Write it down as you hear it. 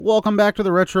Welcome back to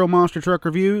the Retro Monster Truck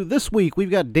Review. This week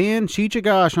we've got Dan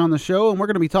Chichagosh on the show, and we're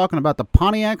going to be talking about the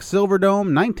Pontiac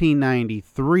Silverdome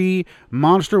 1993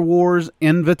 Monster Wars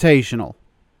Invitational.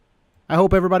 I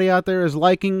hope everybody out there is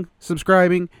liking,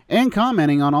 subscribing, and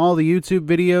commenting on all the YouTube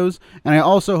videos, and I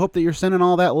also hope that you're sending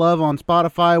all that love on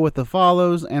Spotify with the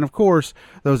follows, and of course,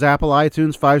 those Apple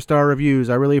iTunes 5-star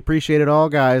reviews. I really appreciate it all,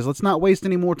 guys. Let's not waste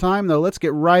any more time, though. Let's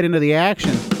get right into the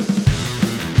action.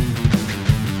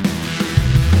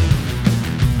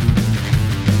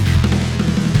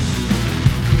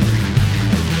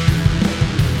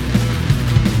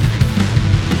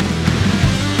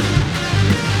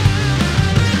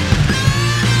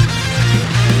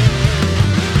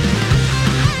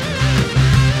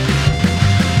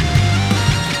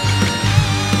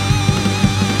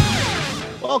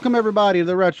 Welcome, everybody, to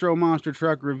the Retro Monster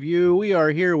Truck Review. We are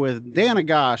here with Dan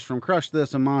Agosh from Crush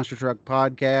This, a Monster Truck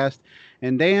podcast.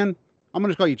 And Dan, I'm going to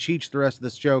just call you Cheech the rest of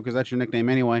this show because that's your nickname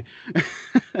anyway.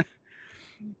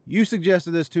 You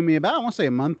suggested this to me about, I want to say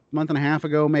a month and a half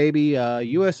ago, maybe,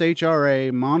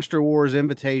 USHRA Monster Wars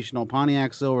Invitational,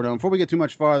 Pontiac Silverdome. Before we get too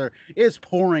much farther, it's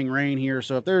pouring rain here.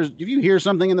 So if you hear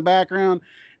something in the background,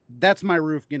 that's my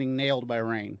roof getting nailed by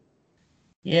rain.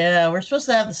 Yeah, we're supposed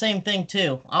to have the same thing,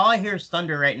 too. All I hear is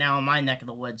thunder right now in my neck of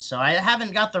the woods, so I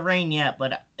haven't got the rain yet,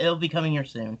 but it'll be coming here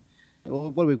soon.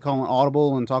 What do we call an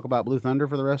audible and talk about Blue Thunder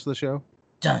for the rest of the show?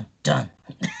 Dun, dun.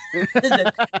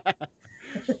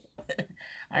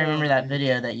 I remember that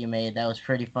video that you made. That was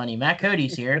pretty funny. Matt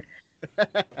Cody's here.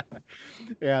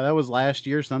 Yeah, that was last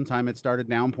year sometime. It started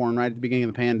downpouring right at the beginning of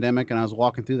the pandemic, and I was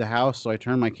walking through the house, so I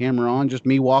turned my camera on, just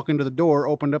me walking to the door,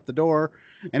 opened up the door,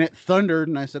 and it thundered,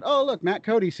 and I said, "Oh, look, Matt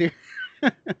Cody's here."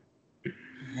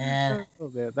 Yeah. Oh,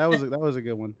 man, that was a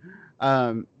good one.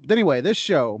 Anyway, this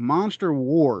show, Monster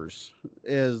Wars,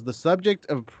 is the subject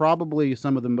of probably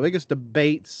some of the biggest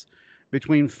debates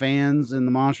between fans in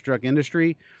the monster truck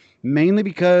industry, mainly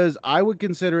because I would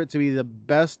consider it to be the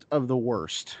best of the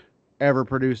worst ever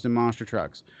produced in monster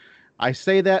trucks. I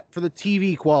say that for the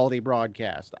TV quality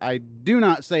broadcast. I do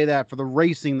not say that for the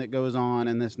racing that goes on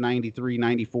in this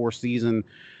 93-94 season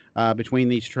between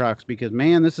these trucks, because,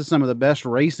 man, this is some of the best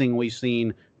racing we've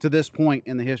seen to this point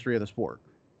in the history of the sport.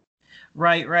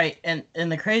 Right. And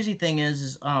the crazy thing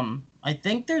is I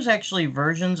think there's actually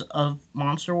versions of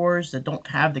Monster Wars that don't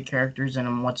have the characters in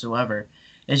them whatsoever.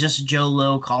 It's just Joe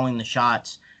Lowe calling the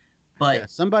shots. But yeah,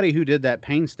 somebody who did that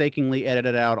painstakingly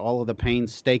edited out all of the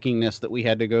painstakingness that we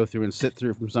had to go through and sit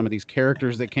through from some of these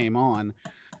characters that came on.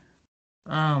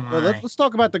 Oh my. Well, let's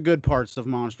talk about the good parts of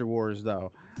Monster Wars,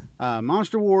 though.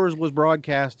 Monster Wars was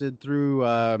broadcasted through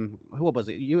what was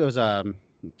it? It was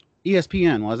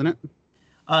ESPN, wasn't it?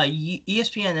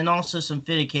 ESPN, and also some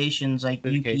syndications like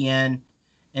UPN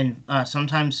and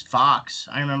sometimes Fox.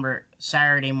 I remember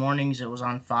Saturday mornings it was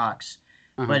on Fox.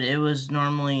 But it was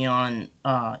normally on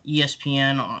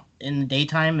ESPN in the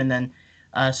daytime, and then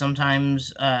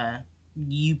sometimes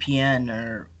UPN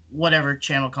or whatever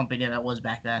channel company that was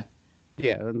back then.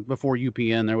 Yeah, before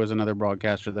UPN, there was another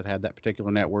broadcaster that had that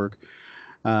particular network,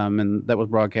 and that was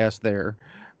broadcast there.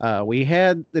 We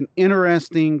had an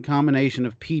interesting combination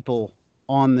of people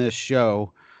on this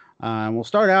show. We'll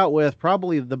start out with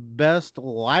probably the best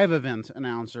live event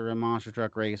announcer in monster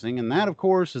truck racing, and that, of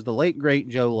course, is the late, great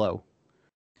Joe Lowe.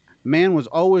 Man was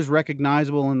always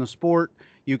recognizable in the sport.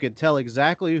 You could tell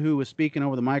exactly who was speaking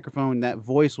over the microphone. That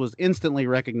voice was instantly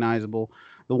recognizable.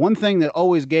 The one thing that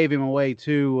always gave him away,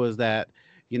 too, was that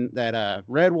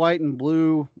red, white, and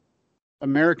blue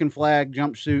American flag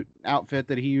jumpsuit outfit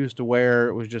that he used to wear.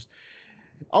 It was just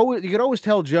always, you could always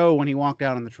tell Joe when he walked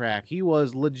out on the track. He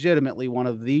was legitimately one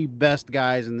of the best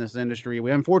guys in this industry.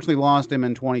 We unfortunately lost him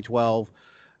in 2012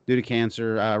 due to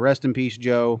cancer. Rest in peace,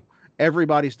 Joe.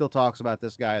 Everybody still talks about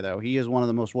this guy, though. He is one of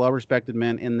the most well-respected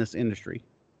men in this industry.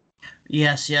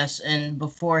 Yes. And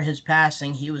before his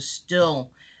passing, he was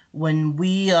still, when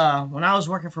I was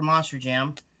working for Monster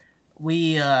Jam,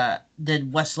 we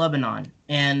did West Lebanon,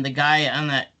 and the guy on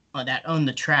that owned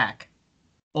the track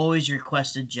always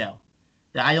requested Joe.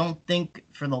 I don't think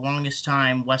for the longest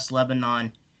time West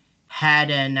Lebanon had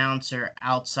an announcer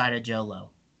outside of Joe Lowe.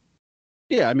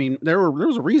 Yeah, I mean, there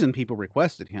was a reason people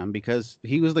requested him, because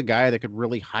he was the guy that could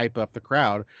really hype up the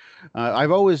crowd.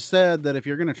 I've always said that if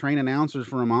you're going to train announcers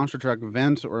for a monster truck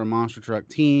event or a monster truck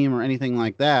team or anything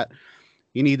like that,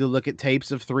 you need to look at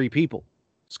tapes of three people: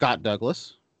 Scott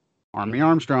Douglas, Army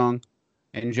Armstrong,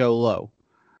 and Joe Lowe.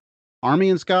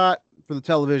 Army and Scott, for the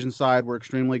television side, were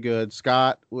extremely good.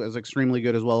 Scott was extremely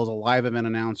good as well as a live event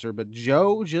announcer, but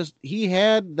Joe he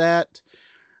had that.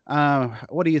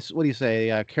 What do you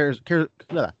say? I can't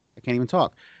even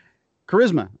talk.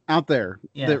 charisma out there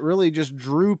Yeah. that really just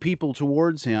drew people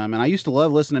towards him. And I used to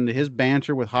love listening to his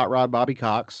banter with Hot Rod Bobby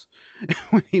Cox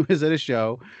when he was at a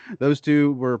show. Those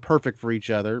two were perfect for each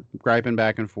other, griping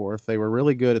back and forth. They were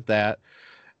really good at that.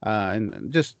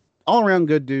 And just all around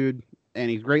good dude. And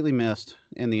he's greatly missed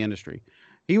in the industry.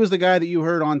 He was the guy that you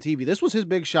heard on TV. This was his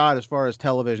big shot as far as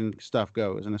television stuff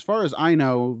goes. And as far as I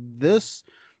know, this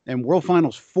and World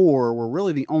Finals 4 were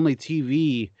really the only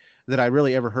TV that I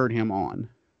really ever heard him on.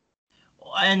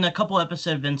 And a couple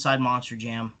episodes of Inside Monster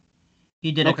Jam.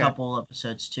 He did a Okay. couple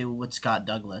episodes too with Scott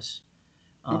Douglas.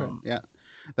 Okay. Yeah.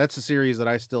 That's a series that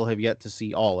I still have yet to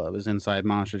see all of, is Inside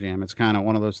Monster Jam. It's kind of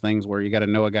one of those things where you got to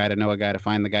know a guy to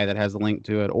find the guy that has the link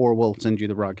to it, or we'll send you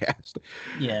the broadcast.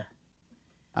 Yeah.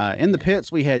 In the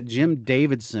pits, we had Jim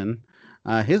Davidson.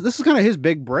 This is kind of his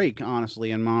big break,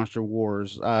 honestly, in Monster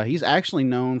Wars. He's actually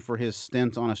known for his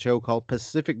stint on a show called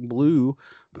Pacific Blue,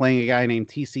 playing a guy named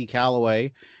T.C.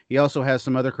 Calloway. He also has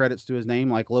some other credits to his name,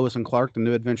 like Lois and Clark, The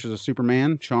New Adventures of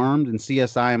Superman, Charmed, and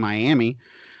CSI Miami.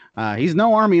 He's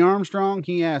no Army Armstrong.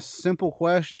 He asks simple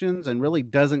questions and really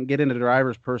doesn't get into the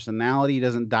driver's personality. He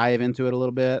doesn't dive into it a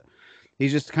little bit.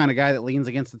 He's just the kind of guy that leans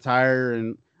against the tire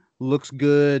and looks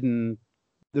good, and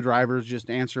the drivers just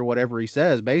answer whatever he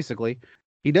says, basically.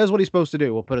 He does what he's supposed to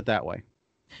do, we'll put it that way.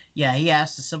 Yeah, he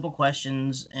asks the simple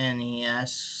questions, and he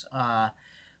asks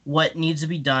what needs to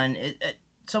be done.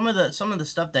 Some of the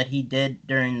stuff that he did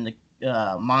during the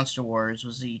Monster Wars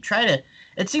was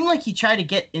it seemed like he tried to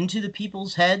get into the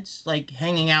people's heads, like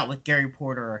hanging out with Gary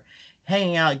Porter or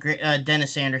hanging out with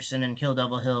Dennis Anderson and Kill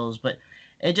Devil Hills, but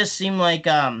it just seemed like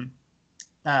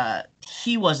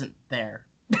he wasn't there.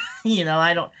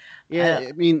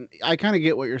 I mean, I kind of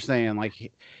get what you're saying.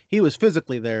 Like, he was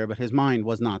physically there, but his mind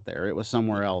was not there. It was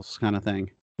somewhere else, kind of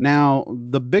thing. Now,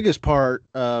 the biggest part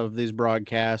of these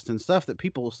broadcasts and stuff that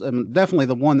people, definitely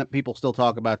the one that people still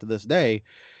talk about to this day,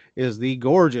 is the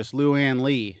gorgeous Luann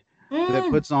Lee that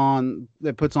puts on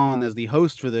as the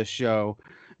host for this show.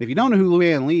 If you don't know who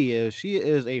Luann Lee is, she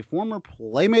is a former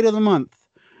Playmate of the Month,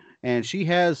 and she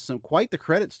has quite the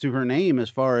credits to her name as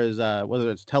far as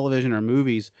whether it's television or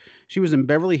movies. She was in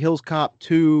Beverly Hills Cop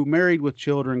 2, Married with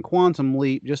Children, Quantum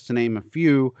Leap, just to name a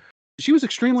few. She was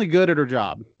extremely good at her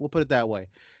job. We'll put it that way.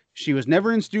 She was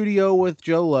never in studio with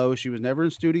Joe Lowe. She was never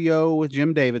in studio with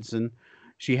Jim Davidson.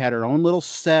 She had her own little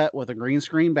set with a green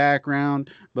screen background,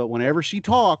 but whenever she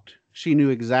talked, she knew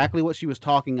exactly what she was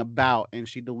talking about, and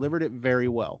she delivered it very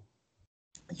well.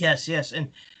 Yes,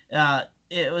 and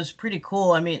it was pretty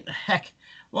cool. I mean, heck,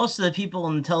 most of the people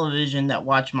on the television that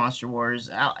watch Monster Wars,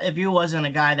 if you wasn't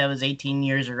a guy that was 18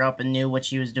 years or up and knew what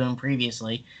she was doing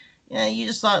previously, you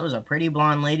just thought it was a pretty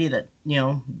blonde lady that,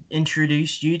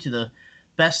 introduced you to the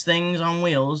best things on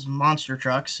wheels, monster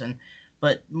trucks,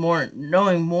 but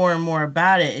knowing more and more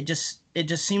about it, it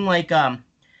just seemed like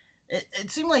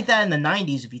it seemed like that in the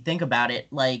 90s, if you think about it.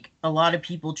 Like, a lot of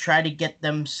people try to get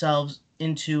themselves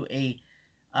into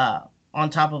on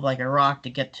top of like a rock to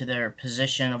get to their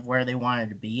position of where they wanted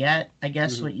to be at, I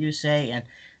guess what you say. And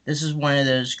this is one of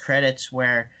those credits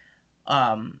where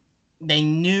they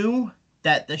knew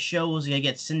that the show was going to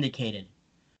get syndicated.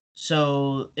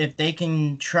 So if they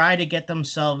can try to get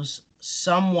themselves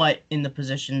somewhat in the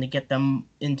position to get them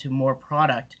into more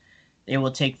product, they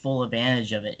will take full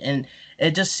advantage of it. And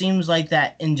it just seems like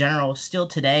that in general, still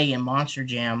today in Monster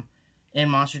Jam, and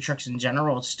monster trucks in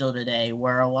general, still today,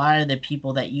 where a lot of the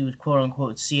people that you would quote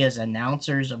unquote see as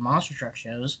announcers of monster truck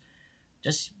shows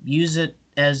just use it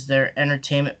as their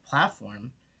entertainment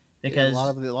platform, because a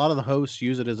lot of the hosts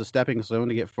use it as a stepping stone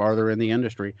to get farther in the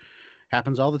industry.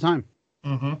 Happens all the time.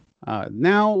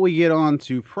 Now we get on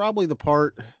to probably the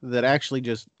part that actually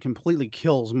just completely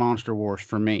kills Monster Wars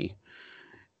for me.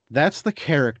 That's the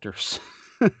characters.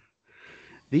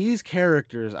 These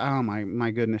characters, oh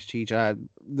my goodness, Cheech.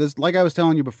 This, like I was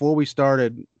telling you before we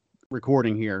started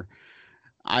recording here,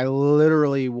 I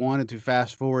literally wanted to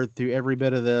fast forward through every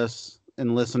bit of this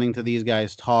and listening to these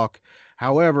guys talk.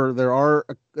 However,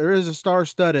 there is a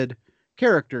star-studded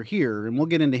character here, and we'll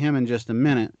get into him in just a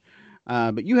minute.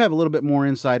 But you have a little bit more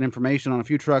inside information on a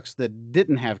few trucks that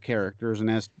didn't have characters,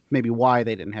 and as maybe why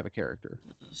they didn't have a character.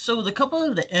 So the couple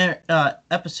of the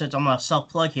episodes, I'm going to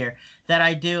self-plug here, that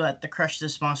I do at the Crush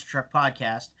This Monster Truck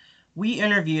podcast, we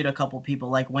interviewed a couple people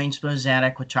like Wayne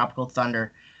Spozanek with Tropical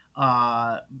Thunder,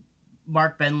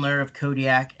 Mark Bendler of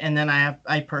Kodiak, and then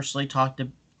I personally talked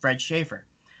to Fred Schaefer.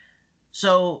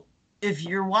 So if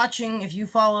you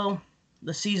follow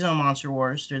the season of Monster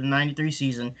Wars through the 93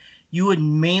 season, you would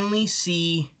mainly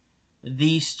see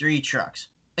these three trucks.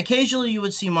 Occasionally you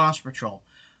would see Monster Patrol.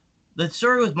 The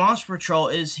story with Monster Patrol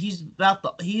is he's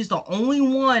the only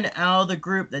one out of the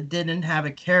group that didn't have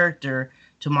a character,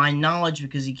 to my knowledge,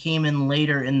 because he came in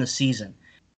later in the season.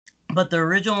 But the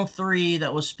original 3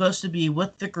 that was supposed to be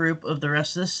with the group of the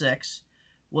rest of the 6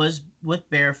 was with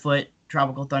Barefoot,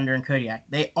 Tropical Thunder, and Kodiak.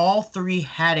 They all 3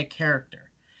 had a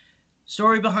character.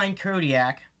 Story behind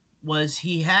Kodiak was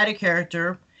he had a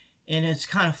character, and it's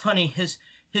kind of funny.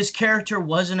 His character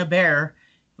wasn't a bear,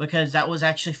 because that was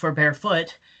actually for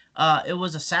Barefoot. It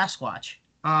was a Sasquatch,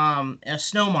 a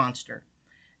snow monster.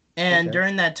 And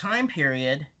during that time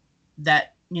period,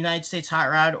 that United States Hot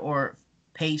Rod or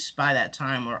Pace by that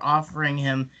time were offering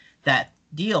him that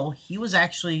deal, he was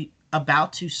actually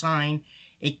about to sign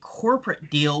a corporate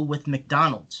deal with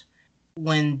McDonald's.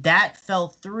 When that fell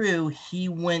through, he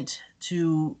went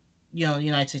to the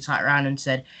United States Hot Rod and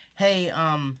said, "Hey,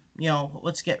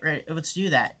 let's get ready, let's do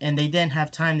that." And they didn't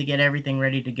have time to get everything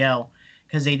ready to go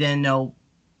because they didn't know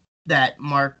that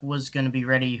Mark was going to be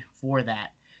ready for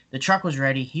that. The truck was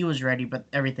ready, he was ready, but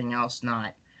everything else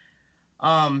not.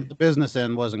 The business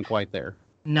end wasn't quite there.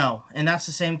 No, and that's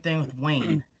the same thing with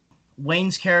Wayne.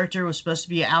 Wayne's character was supposed to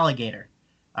be an alligator,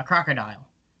 a crocodile,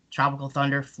 Tropical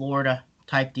Thunder, Florida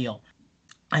type deal.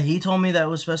 And he told me that it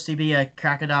was supposed to be a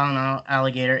crocodile and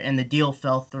alligator, and the deal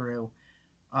fell through.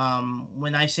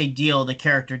 When I say deal, the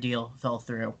character deal fell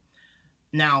through.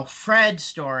 Now, Fred's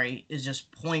story is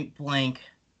just point blank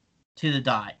to the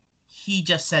dot. He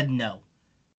just said no.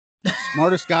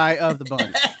 Smartest guy of the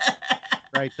bunch.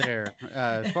 Right there.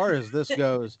 As far as this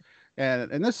goes,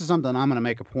 and this is something I'm going to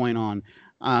make a point on.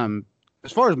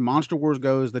 As far as Monster Wars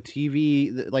goes, the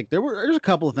TV, like there's a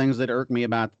couple of things that irk me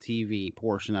about the TV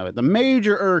portion of it. The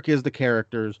major irk is the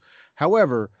characters.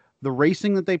 However, the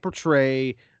racing that they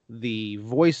portray, the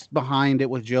voice behind it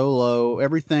with Joe Lowe,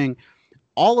 everything,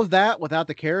 all of that without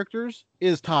the characters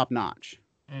is top notch.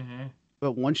 Mm-hmm.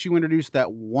 But once you introduce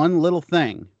that one little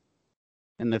thing,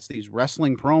 and that's these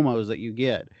wrestling promos that you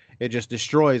get, it just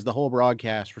destroys the whole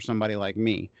broadcast for somebody like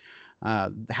me.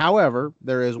 However,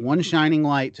 there is one shining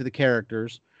light to the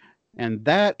characters, and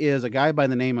that is a guy by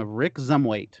the name of Rick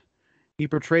Zumwalt. He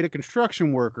portrayed a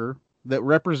construction worker that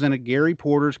represented Gary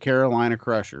Porter's Carolina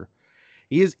Crusher.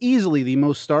 He is easily the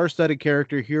most star-studded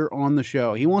character here on the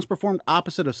show. He once performed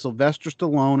opposite of Sylvester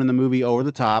Stallone in the movie Over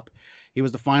the Top. He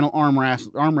was the final arm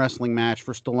wrestling match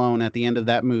for Stallone at the end of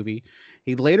that movie.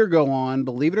 He'd later go on,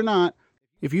 believe it or not,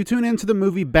 if you tune into the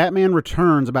movie Batman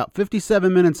Returns, about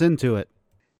 57 minutes into it,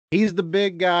 he's the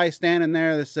big guy standing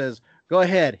there that says, "Go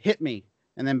ahead, hit me."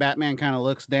 And then Batman kind of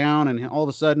looks down, and all of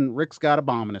a sudden, Rick's got a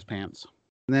bomb in his pants.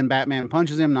 And then Batman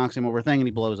punches him, knocks him over a thing, and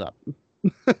he blows up.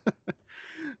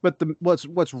 But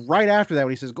what's right after that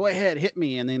when he says, "Go ahead, hit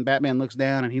me," and then Batman looks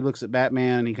down, and he looks at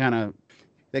Batman, and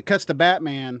it cuts to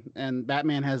Batman, and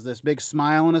Batman has this big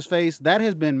smile on his face. That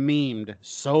has been memed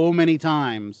so many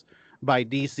times by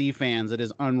DC fans. It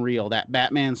is unreal. That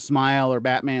Batman smile or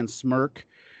Batman smirk.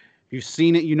 If you've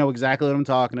seen it, you know exactly what I'm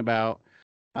talking about.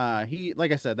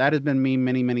 Like I said, that has been memed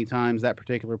many, many times, that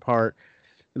particular part.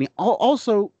 I mean,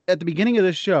 also, at the beginning of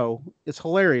this show, it's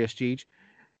hilarious, Cheech.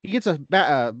 He gets a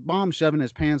bomb shoved in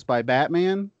his pants by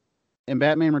Batman in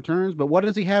Batman Returns, but what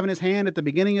does he have in his hand at the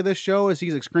beginning of this show as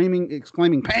he's exclaiming,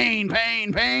 "Pain,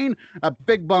 pain, pain," a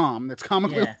big bomb that's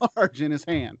comically large in his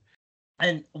hand.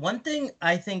 And one thing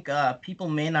I think people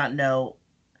may not know,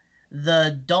 the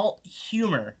adult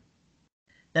humor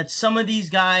that some of these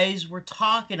guys were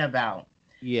talking about.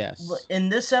 Yes. In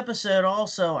this episode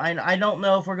also, I don't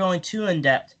know if we're going too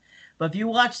in-depth, but if you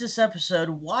watch this episode,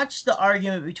 watch the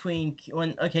argument between,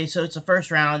 so it's the first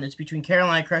round, it's between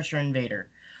Carolina Crusher and Invader.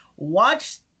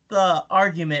 Watch the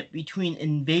argument between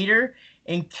Invader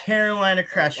and Carolina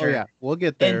Crusher. Oh yeah, we'll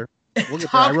get there.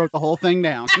 I wrote the whole thing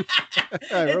down.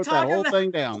 I wrote that whole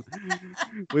thing down.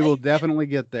 We will definitely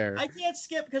get there. I can't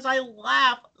skip because I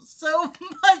laugh so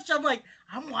much. I'm like,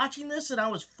 I'm watching this and I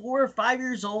was 4 or 5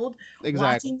 years old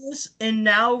watching this, and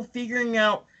now figuring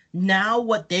out now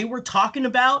what they were talking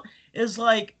about is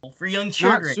like for young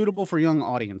children. Not suitable for young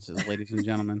audiences, ladies and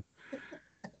gentlemen.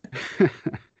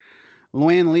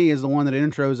 Luann Lee is the one that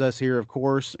intros us here, of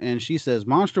course, and she says,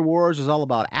 Monster Wars is all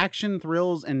about action,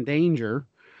 thrills, and danger.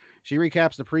 She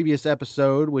recaps the previous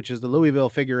episode, which is the Louisville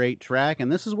Figure 8 track, and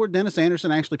this is where Dennis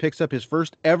Anderson actually picks up his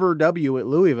first ever W at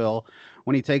Louisville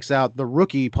when he takes out the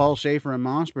rookie Paul Schaefer and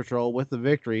Monster Patrol with the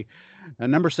victory.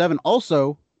 Number 7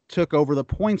 also took over the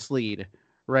points lead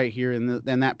right here in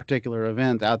that particular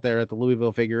event out there at the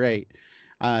Louisville Figure 8.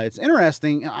 It's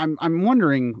interesting. I'm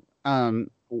wondering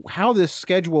how this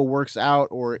schedule works out,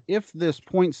 or if this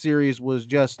point series was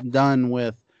just done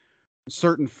with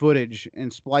certain footage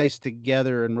and spliced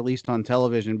together and released on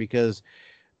television, because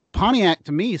Pontiac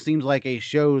to me seems like a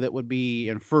show that would be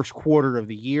in first quarter of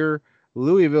the year.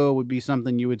 Louisville would be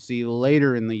something you would see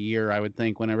later in the year, I would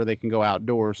think, whenever they can go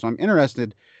outdoors. So I'm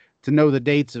interested to know the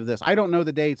dates of this. I don't know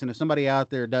the dates, and if somebody out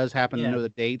there does happen to Yeah. know the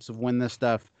dates of when this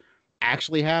stuff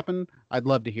actually happened, I'd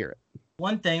love to hear it.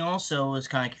 One thing also is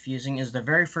kind of confusing is the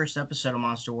very first episode of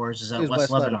Monster Wars is at Is West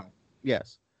West Lebanon. Lebanon?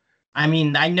 Yes. I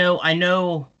mean, I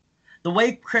know the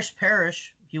way Chris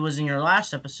Parrish, he was in your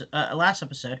last episode,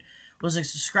 was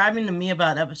describing to me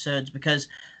about episodes because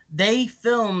they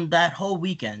filmed that whole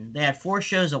weekend. They had 4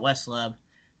 shows at West Leb.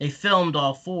 They filmed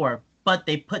all 4, but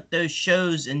they put those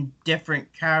shows in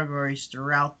different categories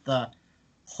throughout the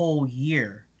whole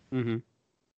year. Mm-hmm.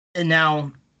 And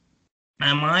now,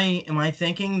 am I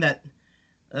thinking that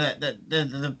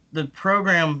the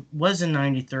program was in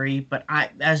 '93, but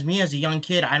as a young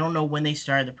kid, I don't know when they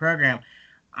started the program.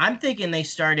 I'm thinking they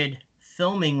started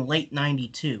filming late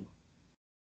 '92.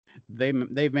 They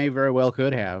may very well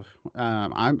could have.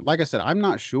 I'm like I said, I'm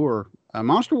not sure.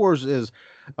 Monster Wars is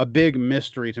a big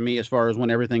mystery to me as far as when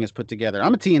everything is put together.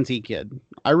 I'm a TNT kid.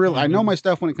 I know my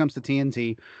stuff when it comes to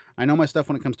TNT. I know my stuff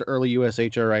when it comes to early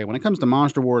USHRA. When it comes to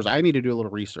Monster Wars, I need to do a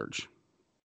little research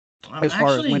as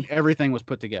far as when everything was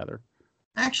put together.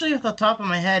 Actually, off the top of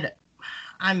my head,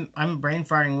 I'm brain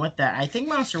farting with that. I think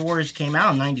Monster Wars came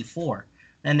out in '94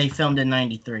 and they filmed in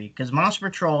 '93 because Monster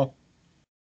Patrol.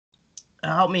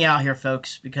 Help me out here,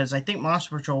 folks, because I think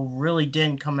Monster Patrol really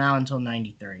didn't come out until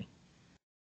 '93.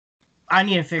 I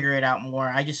need to figure it out more.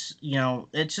 I just,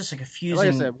 it's just a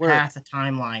confusing path of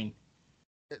timeline.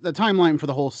 The timeline for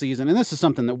the whole season, and this is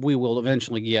something that we will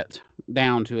eventually get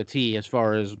down to a T as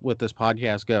far as what this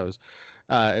podcast goes.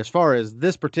 As far as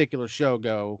this particular show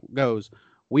goes,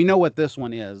 we know what this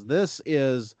one is. This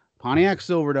is Pontiac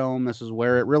Silverdome. This is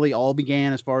where it really all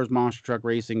began as far as monster truck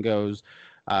racing goes.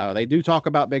 They do talk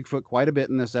about Bigfoot quite a bit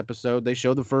in this episode. They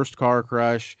show the first car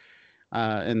crush,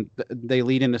 and they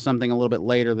lead into something a little bit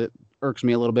later that irks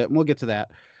me a little bit, and we'll get to that.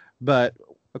 But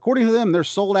according to them, they're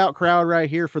sold out crowd right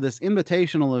here for this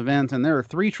invitational event, and there are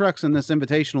 3 trucks in this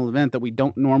invitational event that we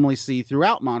don't normally see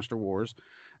throughout Monster Wars.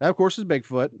 That, of course, is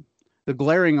Bigfoot, the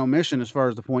glaring omission as far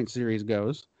as the point series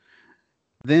goes.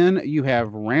 Then you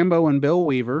have Rambo and Bill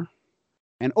Weaver,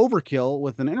 and Overkill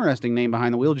with an interesting name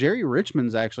behind the wheel. Jerry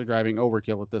Richmond's actually driving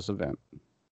Overkill at this event.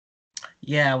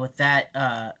 Yeah, with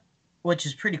that, which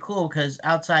is pretty cool because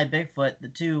outside Bigfoot, the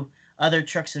 2 other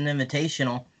trucks in the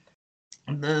Invitational,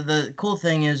 the cool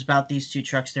thing is about these 2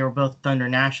 trucks, they were both Thunder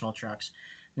National trucks.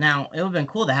 Now, it would have been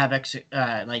cool to have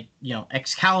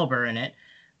Excalibur in it.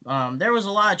 There was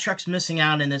a lot of trucks missing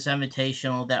out in this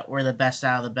Invitational that were the best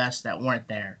out of the best that weren't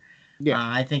there. Yeah,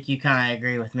 I think you kind of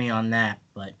agree with me on that,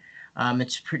 but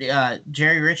it's pretty.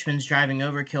 Jerry Richmond's driving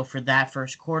Overkill for that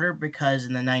first quarter because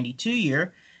in the '92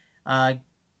 year,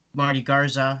 Marty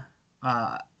Garza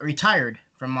retired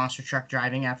from monster truck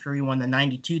driving after he won the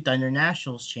 '92 Thunder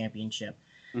Nationals championship.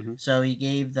 Mm-hmm. So he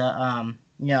gave the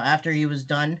after he was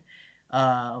done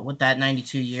with that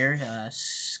 '92 year,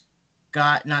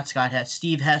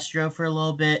 Steve Hess drove for a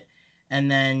little bit. And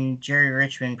then Jerry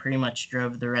Richmond pretty much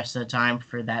drove the rest of the time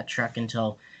for that truck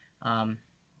until the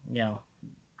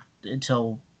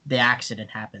accident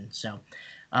happened. So,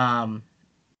 it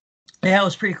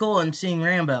was pretty cool. And seeing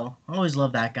Rambo, I always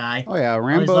love that guy. Oh yeah,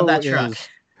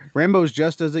 Rambo's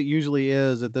just as it usually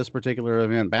is at this particular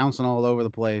event, bouncing all over the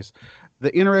place.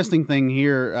 The interesting thing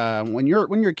here, when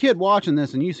you're a kid watching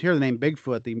this and you hear the name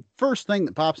Bigfoot, the first thing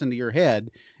that pops into your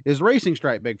head is Racing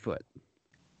Stripe Bigfoot.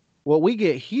 What we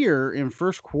get here in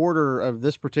first quarter of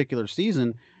this particular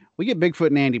season, we get Bigfoot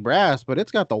and Andy Brass, but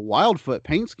it's got the Wildfoot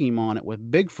paint scheme on it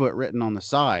with Bigfoot written on the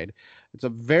side. It's a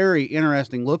very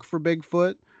interesting look for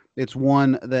Bigfoot. It's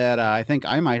one that I think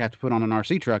I might have to put on an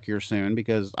RC truck here soon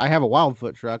because I have a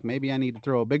Wildfoot truck. Maybe I need to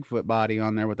throw a Bigfoot body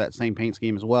on there with that same paint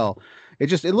scheme as well.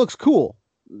 It looks cool.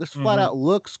 This flat out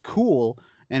looks cool,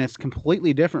 and it's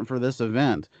completely different for this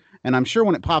event. And I'm sure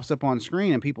when it pops up on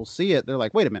screen and people see it, they're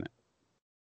like, wait a minute.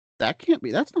 That's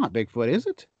not Bigfoot, is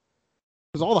it?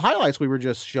 Because all the highlights we were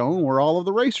just shown were all of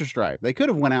the Racer Stripe. They could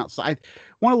have went outside.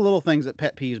 One of the little things that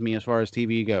pet peeves me as far as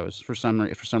TV goes, for some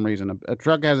reason, a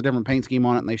truck has a different paint scheme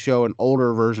on it, and they show an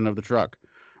older version of the truck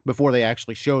before they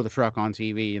actually show the truck on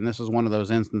TV. And this is one of those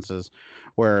instances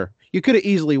where you could have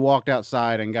easily walked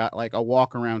outside and got like a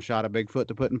walk-around shot of Bigfoot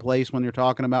to put in place when you're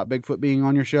talking about Bigfoot being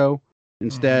on your show.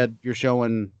 Instead, you're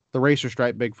showing the Racer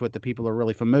Stripe Bigfoot that people are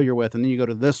really familiar with, and then you go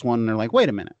to this one, and they're like, wait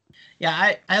a minute.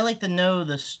 Yeah, I like to know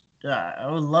this. I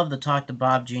would love to talk to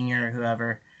Bob Jr. or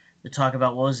whoever to talk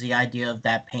about what was the idea of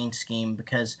that paint scheme,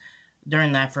 because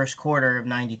during that first quarter of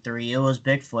 '93, it was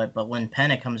Bigfoot, but when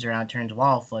Pennant comes around, it turns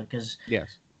Wildfoot, because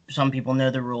some people know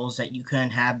the rules that you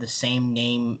couldn't have the same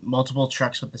name, multiple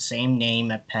trucks with the same name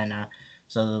at Penna.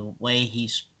 So the way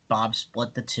Bob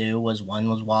split the two was one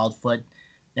was Wildfoot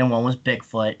and one was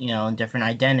Bigfoot, and different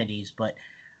identities. But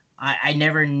I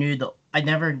never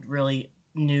really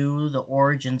knew the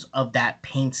origins of that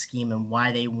paint scheme and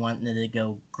why they wanted to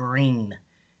go green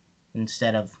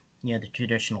instead of the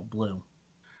traditional blue.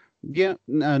 Yeah,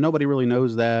 nobody really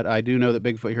knows that. I do know that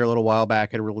Bigfoot here a little while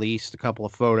back had released a couple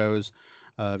of photos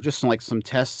of just like some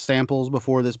test samples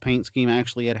before this paint scheme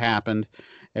actually had happened.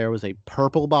 There was a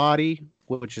purple body,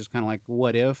 which is kind of like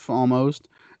what if almost.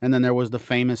 And then there was the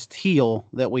famous teal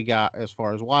that we got as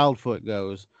far as Wildfoot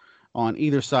goes on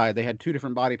either side. They had two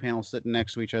different body panels sitting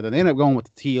next to each other. They ended up going with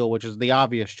the teal, which is the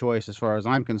obvious choice as far as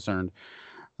I'm concerned.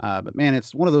 But man,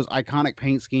 it's one of those iconic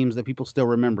paint schemes that people still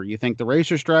remember. You think the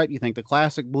Racer Stripe, you think the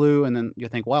classic blue, and then you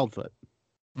think Wildfoot.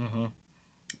 Mm-hmm.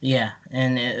 Yeah,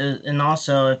 and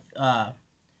also if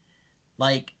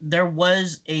like there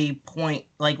was a point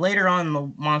like later on in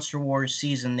the Monster Wars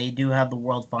season, they do have the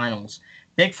World Finals.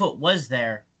 Bigfoot was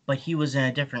there, but he was in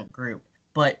a different group.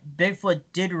 But Bigfoot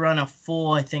did run a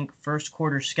full, I think, first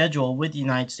quarter schedule with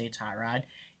United States Hot Rod.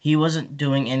 He wasn't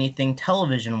doing anything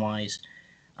television wise.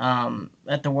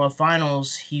 At the World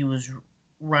Finals, he was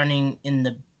running in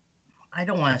the, I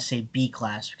don't want to say B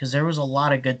class, because there was a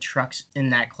lot of good trucks in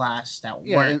that class that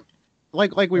weren't.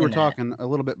 Like we were talking a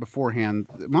little bit beforehand,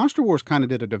 Monster Wars kind of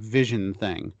did a division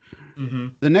thing. Mm-hmm.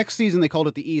 The next season, they called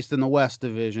it the East and the West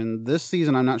Division. This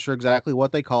season, I'm not sure exactly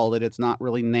what they called it. It's not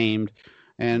really named.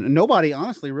 And nobody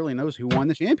honestly really knows who won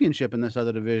the championship in this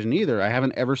other division either. I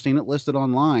haven't ever seen it listed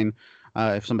online.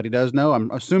 If somebody does know, I'm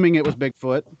assuming it was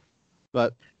Bigfoot.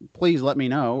 But please let me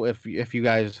know if you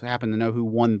guys happen to know who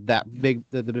won that the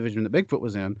division that Bigfoot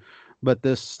was in. But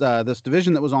this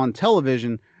division that was on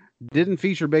television didn't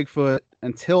feature Bigfoot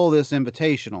until this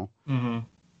invitational. Mm-hmm.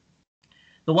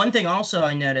 The one thing also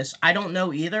I noticed, I don't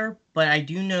know either, but I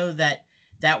do know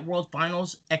that World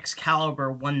Finals,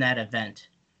 Excalibur won that event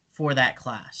for that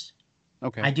class.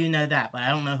 Okay. I do know that, but I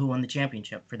don't know who won the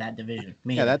championship for that division.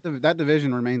 Yeah, that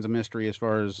division remains a mystery as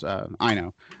far as I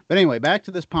know. But anyway, back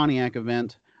to this Pontiac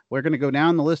event. We're going to go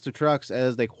down the list of trucks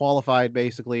as they qualified,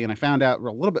 basically. And I found out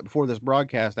a little bit before this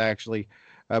broadcast, actually,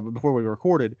 before we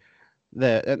recorded,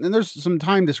 that and there's some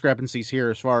time discrepancies here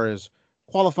as far as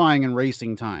qualifying and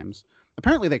racing times.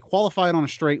 Apparently, they qualified on a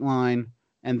straight line,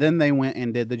 and then they went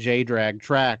and did the J-Drag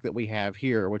track that we have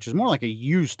here, which is more like a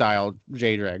U-style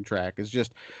J-Drag track. It's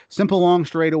just simple long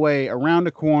straightaway around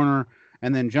a corner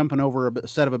and then jumping over a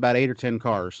set of about 8 or 10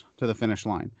 cars to the finish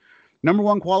line. Number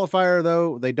one qualifier,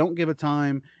 though, they don't give a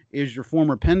time, is your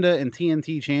former Penda and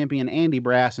TNT champion Andy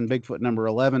Brass in Bigfoot number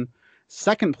 11.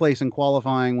 Second place in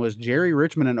qualifying was Jerry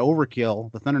Richmond and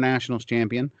Overkill, the Thunder Nationals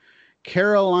champion.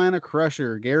 Carolina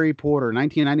Crusher, Gary Porter,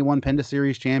 1991 Penda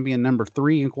Series champion, number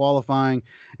 3 in qualifying,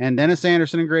 and Dennis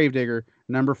Anderson and Gravedigger,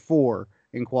 number 4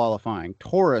 in qualifying.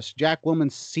 Taurus, Jack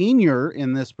Wilman Sr.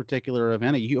 in this particular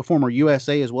event, a former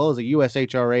USA as well as a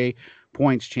USHRA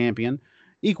points champion.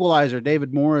 Equalizer,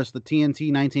 David Morris, the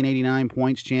TNT 1989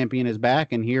 points champion, is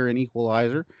back and here in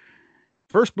Equalizer.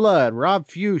 First Blood, Rob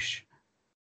Fuchs,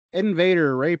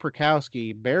 Invader, Ray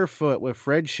Perkowski, Barefoot with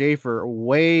Fred Schaefer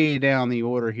way down the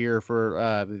order here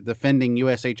for the defending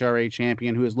USHRA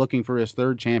champion who is looking for his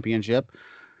third championship.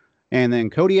 And then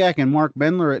Kodiak and Mark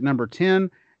Bendler at number 10.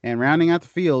 And rounding out the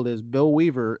field is Bill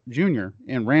Weaver Jr.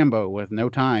 in Rambo with no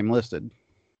time listed.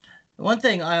 One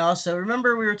thing I also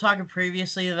remember, we were talking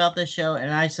previously about this show,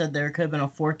 and I said there could have been a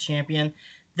fourth champion.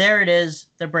 There it is,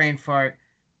 the brain fart.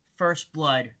 First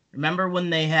Blood. Remember when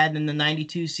they had in the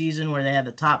 92 season where they had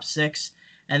the top 6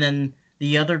 and then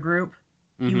the other group?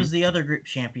 Mm-hmm. He was the other group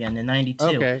champion in 92.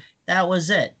 Okay. That was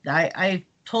it. I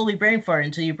totally brain farted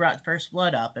until you brought First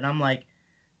Blood up, and I'm like,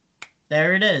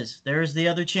 there it is. There's the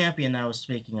other champion that I was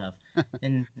speaking of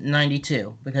in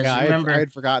 92. Because yeah, remember, I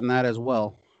had forgotten that as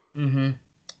well. Mm-hmm.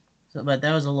 So, but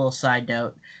that was a little side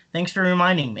note. Thanks for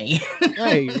reminding me.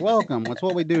 Hey, you're welcome. That's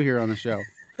what we do here on the show.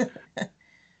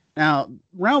 Now,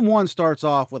 round 1 starts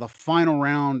off with a final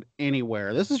round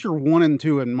anywhere. This is your 1 and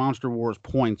 2 in Monster Wars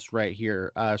points right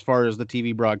here, as far as the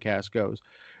TV broadcast goes.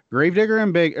 Gravedigger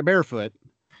and Barefoot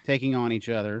taking on each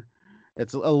other.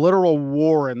 It's a literal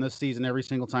war in this season every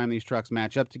single time these trucks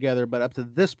match up together. But up to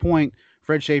this point,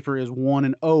 Fred Schaefer is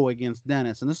 1-0 against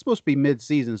Dennis. And this is supposed to be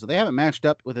mid-season, so they haven't matched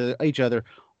up with each other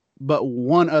but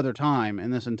one other time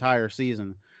in this entire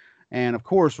season. And of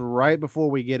course, right before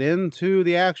we get into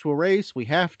the actual race, we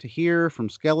have to hear from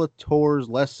Skeletor's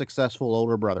less successful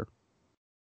older brother.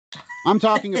 I'm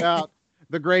talking about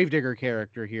the Gravedigger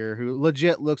character here, who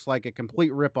legit looks like a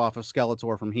complete ripoff of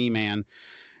Skeletor from He-Man.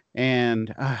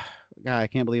 And God, I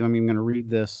can't believe I'm even going to read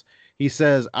this. He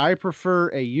says, I prefer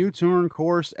a U-turn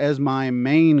course as my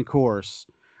main course.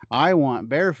 I want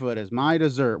barefoot as my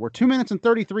dessert. We're 2 minutes and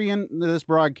 33 into this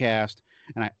broadcast,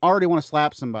 and I already want to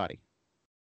slap somebody.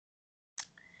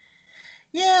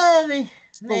 Yeah,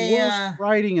 It's the worst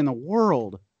writing in the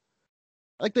world.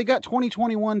 Like, they got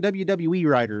 2021 WWE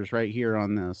writers right here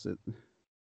on this.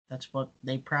 That's what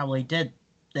they probably did.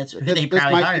 That's who this they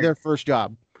probably might hired. be their first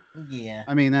job. Yeah.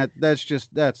 I mean,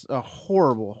 that's a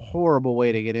horrible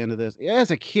way to get into this. As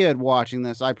a kid watching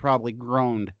this, I probably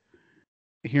groaned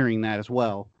hearing that as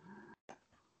well.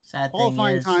 Sad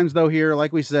Qualifying thing is, times, though, here,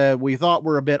 like we said, we thought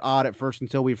were a bit odd at first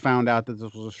until we found out that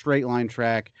this was a straight line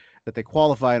track that they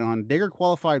qualified on. Digger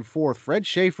qualified 4th. Fred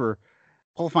Schaefer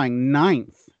qualifying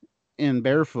 9th in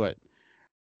barefoot.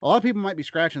 A lot of people might be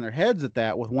scratching their heads at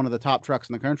that with one of the top trucks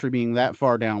in the country being that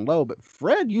far down low, but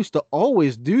Fred used to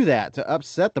always do that to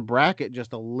upset the bracket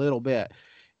just a little bit.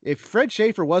 If Fred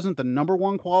Schaefer wasn't the number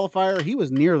 1 qualifier, he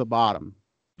was near the bottom.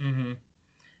 Mm-hmm.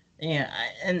 Yeah,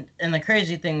 and the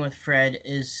crazy thing with Fred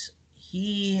is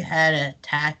he had a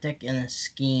tactic and a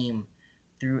scheme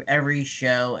through every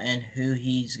show and who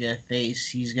he's going to face.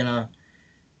 He's going to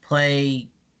play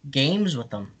games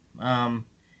with them.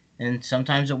 And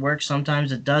sometimes it works,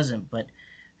 sometimes it doesn't. But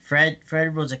Fred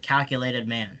was a calculated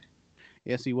man.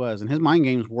 Yes, he was. And his mind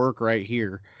games work right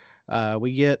here.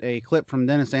 We get a clip from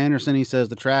Dennis Anderson. He says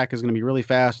the track is going to be really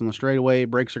fast on the straightaway.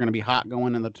 Brakes are going to be hot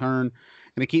going in the turn.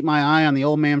 Going to keep my eye on the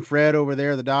old man Fred over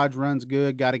there. The Dodge runs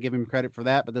good. Got to give him credit for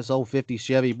that. But this old 50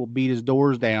 Chevy will beat his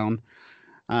doors down.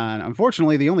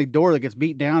 Unfortunately, the only door that gets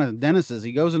beat down is Dennis's.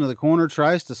 He goes into the corner,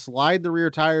 tries to slide the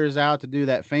rear tires out to do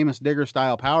that famous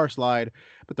Digger-style power slide,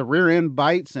 but the rear end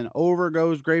bites and over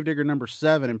goes Gravedigger number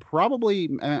 7, and probably,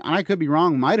 I could be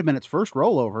wrong, might have been its first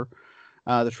rollover.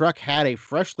 The truck had a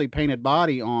freshly painted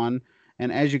body on,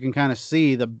 and as you can kind of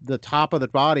see, the top of the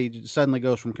body suddenly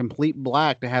goes from complete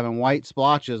black to having white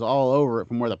splotches all over it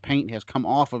from where the paint has come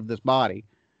off of this body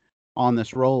on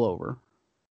this rollover.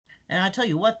 And I tell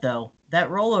you what, though, that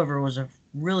rollover was a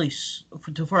really,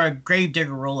 for a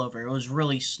Gravedigger rollover, it was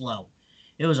really slow.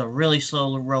 It was a really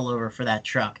slow rollover for that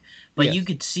truck. But yes, you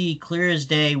could see clear as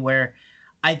day where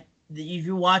if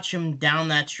you watch him down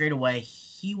that straightaway,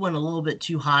 he went a little bit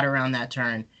too hot around that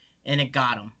turn, and it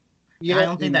got him. Yeah, I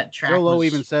don't think that track Rolo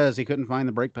even says he couldn't find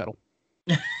the brake pedal.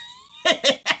 Yeah.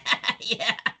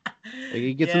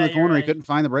 He gets in the corner, right. He couldn't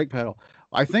find the brake pedal.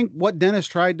 I think what Dennis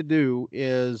tried to do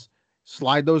is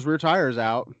slide those rear tires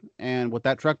out, and with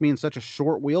that truck being such a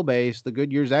short wheelbase, the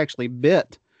Goodyears actually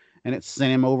bit, and it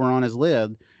sent him over on his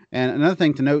lid. And another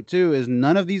thing to note too is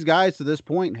none of these guys to this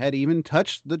point had even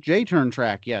touched the J-turn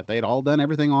track yet. They'd all done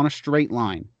everything on a straight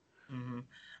line. Mm-hmm.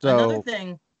 So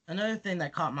another thing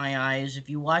that caught my eye is if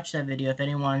you watch that video, if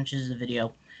anyone watches the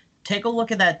video, take a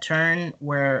look at that turn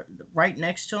where right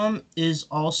next to him is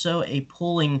also a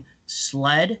pulling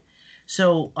sled.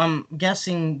 So I'm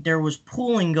guessing there was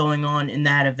pooling going on in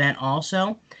that event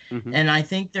also. Mm-hmm. And I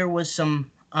think there was some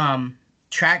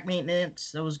track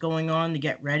maintenance that was going on to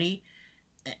get ready.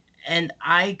 And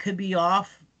I could be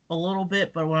off a little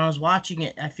bit, but when I was watching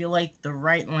it, I feel like the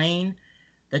right lane,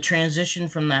 the transition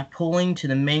from that pooling to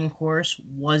the main course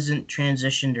wasn't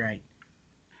transitioned right.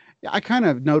 Yeah, I kind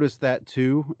of noticed that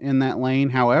too in that lane.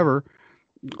 However,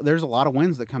 there's a lot of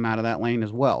winds that come out of that lane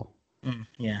as well.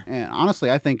 Yeah. And honestly,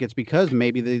 I think it's because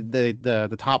maybe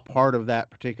the top part of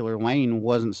that particular lane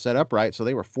wasn't set up right, so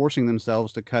they were forcing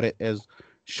themselves to cut it as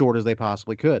short as they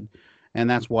possibly could. And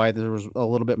that's why there was a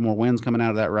little bit more winds coming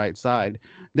out of that right side.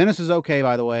 Dennis is okay,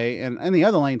 by the way. And the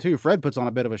other lane, too, Fred puts on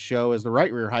a bit of a show as the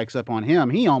right rear hikes up on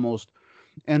him. He almost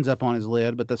ends up on his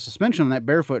lid, but the suspension on that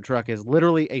barefoot truck is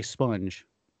literally a sponge.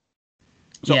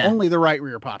 So only the right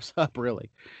rear pops up,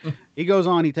 really. He goes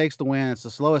on, he takes the win. It's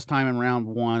the slowest time in round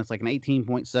 1. It's like an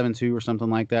 18.72 or something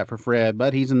like that for Fred,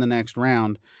 but he's in the next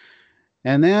round.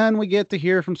 And then we get to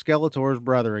hear from Skeletor's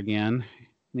brother again.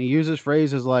 And he uses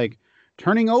phrases like,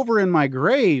 turning over in my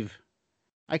grave.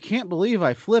 I can't believe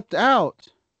I flipped out.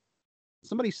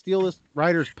 Somebody steal this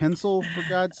writer's pencil, for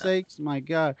God's sakes. My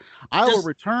God. I will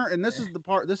return, and this is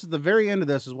the very end of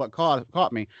this is what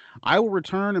caught me. I will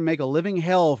return and make a living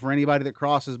hell for anybody that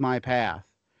crosses my path.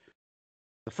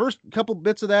 The first couple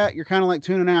bits of that, you're kind of like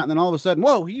tuning out, and then all of a sudden,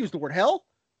 whoa, he used the word hell?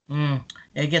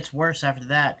 It gets worse after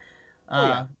that.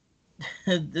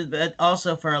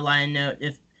 Also, for a line note,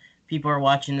 if people are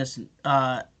watching this,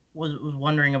 was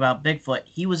wondering about Bigfoot,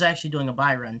 he was actually doing a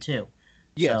buy run too.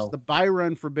 Yes, the buy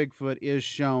run for Bigfoot is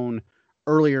shown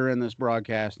earlier in this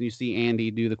broadcast, and you see Andy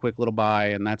do the quick little buy,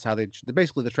 and that's how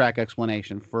basically the track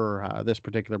explanation for this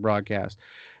particular broadcast.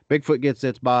 Bigfoot gets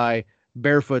its buy,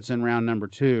 Barefoot's in round number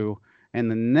 2, And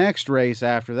the next race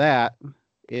after that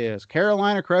is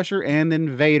Carolina Crusher and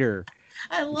Invader.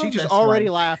 I And love Cheech is this already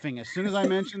one. laughing. As soon as I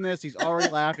mention this, he's already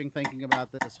laughing, thinking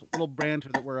about this little banter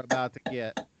that we're about to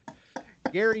get.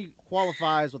 Gary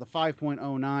qualifies with a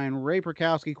 5.09. Ray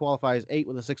Perkowski qualifies 8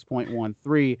 with a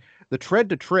 6.13. The tread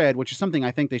to tread, which is something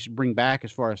I think they should bring back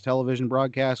as far as television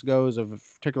broadcast goes, of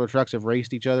particular trucks have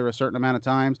raced each other a certain amount of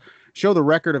times, show the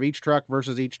record of each truck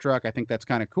versus each truck. I think that's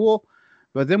kind of cool.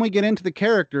 But then we get into the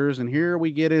characters, and here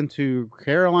we get into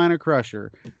Carolina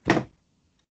Crusher.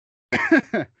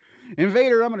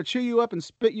 Invader, I'm going to chew you up and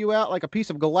spit you out like a piece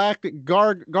of galactic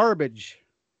garbage.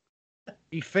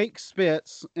 He fake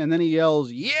spits, and then he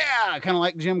yells, yeah, kind of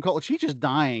like Jim Cole. She's just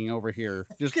dying over here,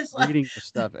 just reading the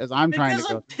stuff as I'm trying to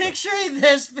go. I'm picturing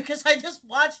this because I just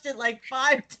watched it like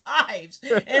 5 times.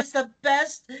 It's the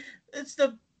best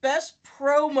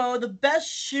promo, the best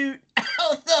shoot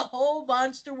out of the whole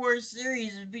Monster Wars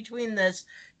series is between this,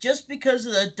 just because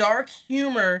of the dark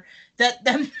humor that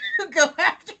them go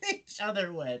after each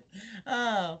other with.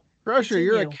 Oh, Crusher,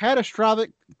 continue. You're a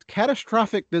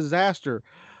catastrophic disaster.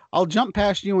 I'll jump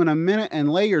past you in a minute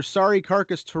and lay your sorry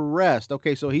carcass to rest.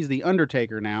 Okay, so he's the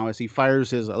Undertaker now as he fires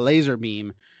his laser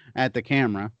beam at the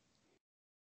camera.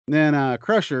 Then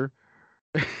Crusher,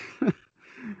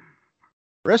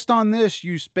 rest on this,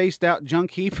 you spaced out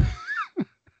junk heap.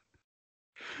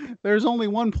 There's only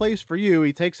one place for you.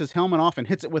 He takes his helmet off and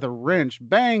hits it with a wrench.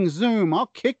 Bang, zoom, I'll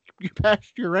kick you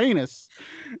past Uranus.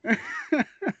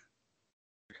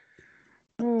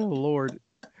 Oh, Lord.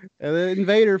 And the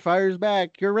Invader fires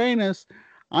back. Uranus,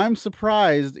 I'm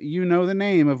surprised you know the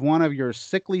name of one of your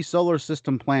sickly solar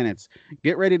system planets.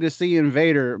 Get ready to see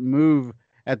Invader move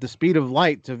at the speed of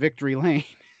light to Victory Lane.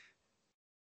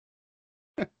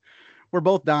 We're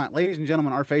both dying. Ladies and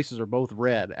gentlemen, our faces are both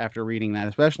red after reading that,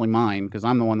 especially mine, because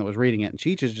I'm the one that was reading it. And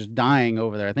Cheech is just dying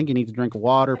over there. I think he needs to drink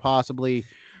water, possibly.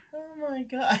 Oh, my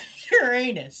God.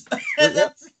 Uranus.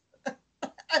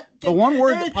 The one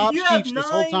word that pops Cheech this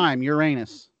whole time,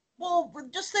 Uranus. Well,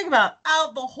 just think about out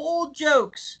of the whole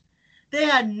jokes, they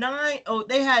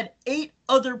had 8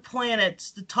 other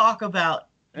planets to talk about.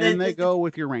 And they go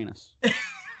with Uranus.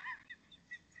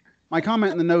 My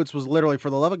comment in the notes was literally, for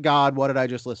the love of God, what did I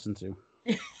just listen to?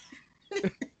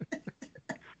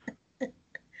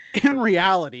 In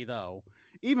reality, though,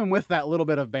 even with that little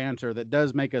bit of banter that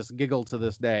does make us giggle to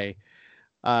this day,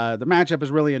 the matchup is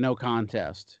really a no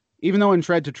contest. Even though in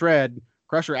tread to tread,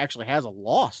 Crusher actually has a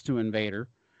loss to Invader.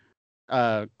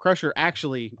 Crusher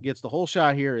actually gets the whole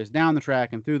shot here, is down the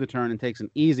track and through the turn and takes an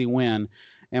easy win.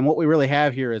 And what we really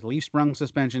have here is leaf sprung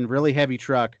suspension, really heavy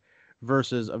truck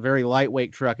versus a very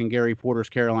lightweight truck in Gary Porter's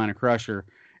Carolina Crusher.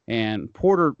 And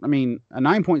Porter, I mean, a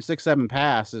 9.67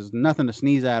 pass is nothing to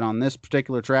sneeze at on this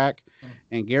particular track.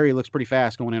 And Gary looks pretty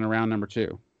fast going in around number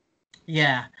 2.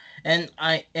 Yeah, and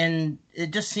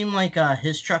it just seemed like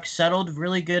his truck settled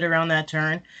really good around that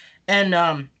turn.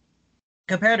 And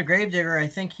compared to Gravedigger, I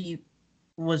think he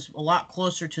was a lot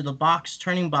closer to the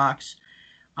turning box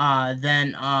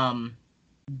than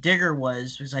Digger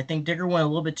was, because I think Digger went a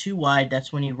little bit too wide.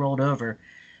 That's when he rolled over.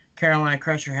 Carolina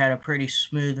Crusher had a pretty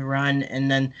smooth run,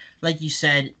 and then, like you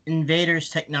said, Invader's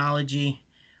technology,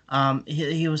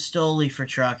 he was still a Leafer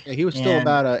truck. Yeah, he was still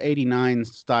about a 89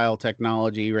 style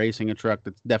technology, racing a truck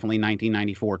that's definitely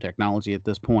 1994 technology at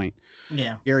this point.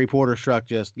 Yeah. Gary Porter's truck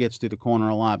just gets through the corner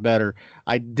a lot better.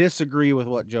 I disagree with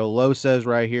what Joe Lowe says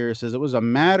right here. He says it was a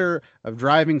matter of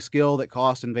driving skill that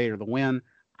cost Invader the win.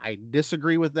 I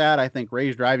disagree with that. I think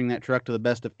Ray's driving that truck to the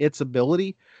best of its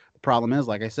ability. The problem is,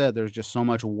 like I said, there's just so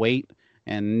much weight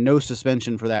and no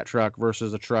suspension for that truck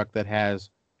versus a truck that has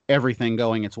everything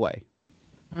going its way.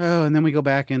 Oh, and then we go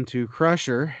back into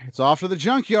Crusher. It's off to the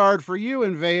junkyard for you,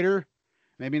 Invader.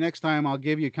 Maybe next time I'll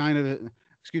give you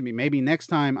maybe next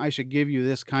time I should give you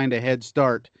this kind of head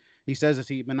start. He says as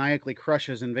he maniacally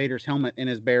crushes Invader's helmet in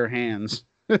his bare hands.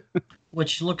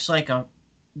 Which looks like a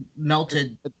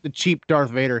melted... The cheap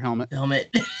Darth Vader helmet.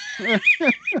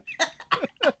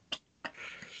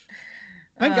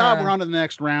 Thank God we're on to the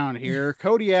next round here.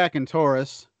 Kodiak and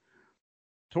Taurus.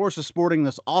 Taurus is sporting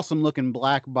this awesome-looking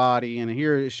black body, and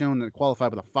here it's shown that it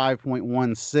qualified with a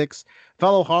 5.16.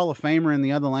 Fellow Hall of Famer in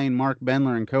the other lane, Mark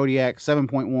Bendler and Kodiak,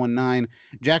 7.19.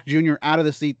 Jack Jr. out of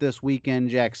the seat this weekend.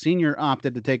 Jack Sr.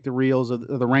 opted to take the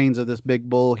reins of this big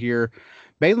bull here,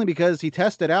 mainly because he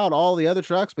tested out all the other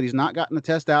trucks, but he's not gotten the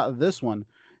test out of this one.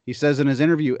 He says in his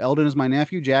interview, Eldon is my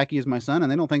nephew, Jackie is my son,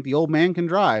 and they don't think the old man can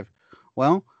drive.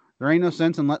 Well, there ain't no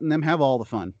sense in letting them have all the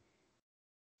fun.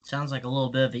 Sounds like a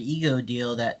little bit of an ego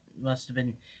deal that must have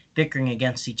been bickering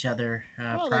against each other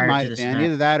prior might to this have been.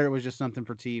 Either that or it was just something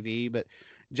for TV. But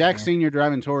Jack Sr.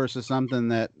 driving Taurus is something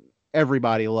that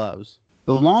everybody loves.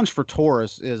 The launch for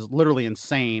Taurus is literally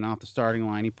insane off the starting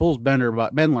line. He pulls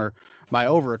Bendler by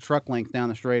over a truck length down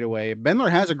the straightaway. Bendler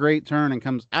has a great turn and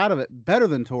comes out of it better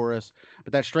than Taurus,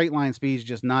 but that straight line speed is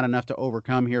just not enough to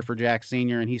overcome here for Jack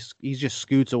Sr., and he's just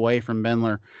scoots away from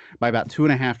Bendler by about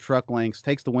 2.5 truck lengths,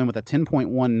 takes the win with a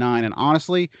 10.19, and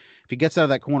honestly, if he gets out of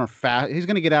that corner fast, he's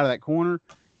going to get out of that corner.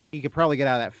 He could probably get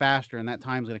out of that faster, and that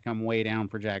time's going to come way down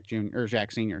for Jack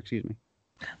Sr., excuse me.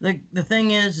 The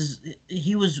thing is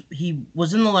he was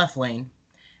in the left lane,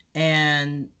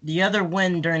 and the other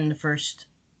win during the first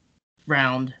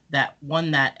round that won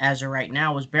that as of right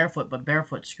now was Barefoot, but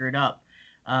Barefoot screwed up.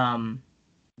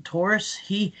 Taurus,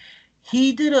 he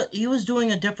was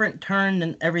doing a different turn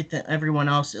than everyone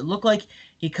else. It looked like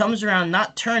he comes around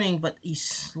not turning, but he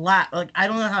slapped, like, I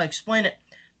don't know how to explain it,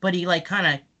 but he like kind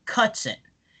of cuts it.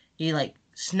 He like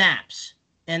snaps,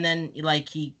 and then like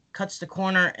he cuts the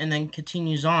corner and then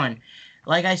continues on.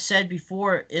 Like I said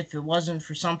before, if it wasn't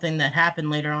for something that happened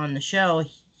later on in the show,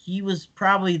 he was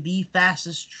probably the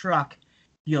fastest truck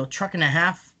and a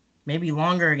half, maybe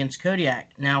longer against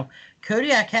Kodiak. Now,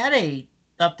 Kodiak had a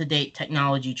up-to-date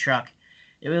technology truck.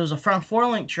 It was a front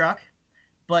four-link truck,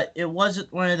 but it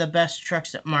wasn't one of the best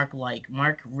trucks that Mark liked.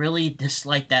 Mark really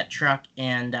disliked that truck,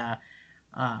 and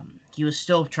he was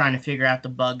still trying to figure out the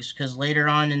bugs, because later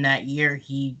on in that year,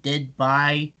 he did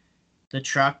buy the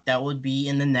truck that would be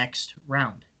in the next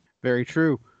round. Very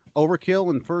true. Overkill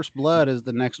and First Blood is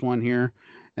the next one here.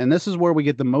 And this is where we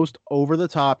get the most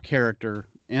over-the-top character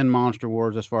in Monster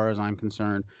Wars as far as I'm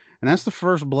concerned. And that's the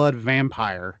First Blood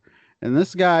Vampire. And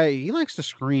this guy, he likes to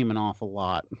scream an awful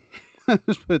lot.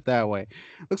 Just put it that way.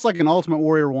 Looks like an Ultimate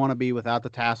Warrior wannabe without the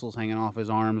tassels hanging off his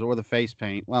arms or the face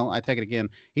paint. Well, I take it again.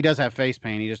 He does have face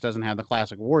paint. He just doesn't have the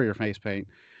classic Warrior face paint.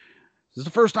 This is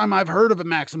the first time I've heard of a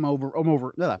Maximum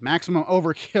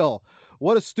Overkill.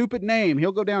 What a stupid name.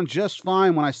 He'll go down just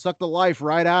fine when I suck the life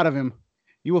right out of him.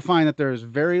 You will find that there is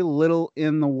very little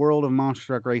in the world of monster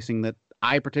truck racing that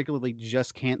I particularly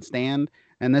just can't stand,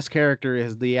 and this character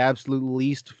is the absolute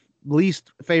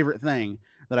least favorite thing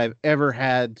that I've ever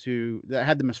had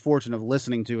the misfortune of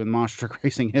listening to in monster truck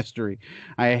racing history.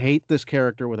 I hate this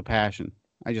character with a passion.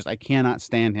 I cannot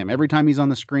stand him. Every time he's on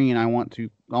the screen, I want to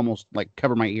almost like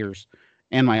cover my ears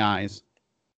and my eyes.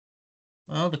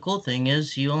 Well, the cool thing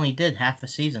is he only did half a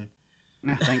season.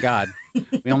 Thank God.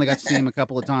 We only got to see him a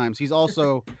couple of times. He's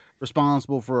also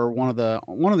responsible for one of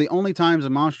the only times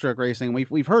in monster truck racing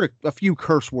we've heard a few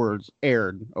curse words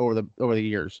aired over the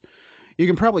years. You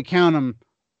can probably count them,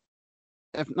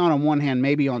 if not on one hand,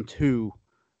 maybe on two,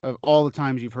 of all the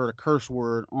times you've heard a curse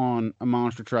word on a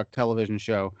monster truck television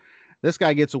show. This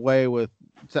guy gets away with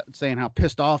saying how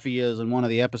pissed off he is in one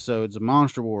of the episodes of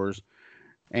Monster Wars,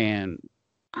 and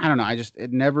I don't know.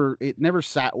 It never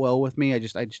sat well with me. I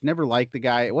just never liked the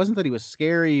guy. It wasn't that he was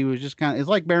scary. He was just it's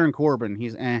like Baron Corbin.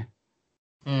 He's That's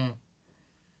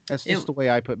just the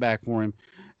way I put back for him.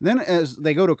 Then as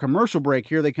they go to a commercial break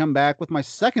here, they come back with my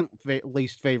second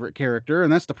least favorite character,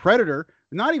 and that's the Predator.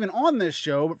 Not even on this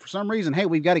show, but for some reason, hey,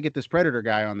 we've got to get this Predator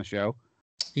guy on the show.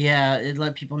 Yeah, it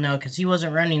let people know because he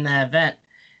wasn't running that event,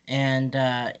 and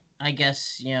I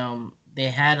guess they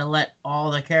had to let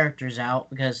all the characters out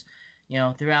because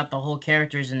throughout the whole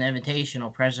characters in the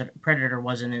Invitational, Predator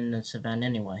wasn't in this event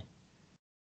anyway.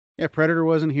 Yeah, Predator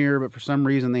wasn't here, but for some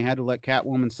reason they had to let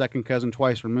Catwoman's second cousin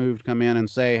twice removed come in and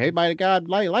say, "Hey, by God,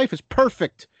 life is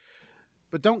perfect,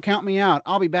 but don't count me out.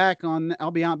 I'll be back on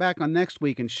next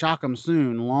week and shock them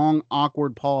soon." Long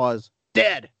awkward pause.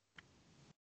 Dead.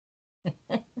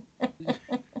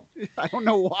 I don't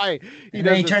know why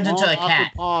he turns into a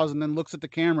cat. Pause and then looks at the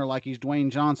camera like he's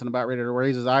Dwayne Johnson about ready to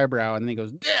raise his eyebrow, and then he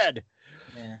goes dead.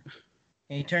 Yeah,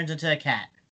 he turns into a cat.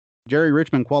 Jerry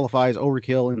Richmond qualifies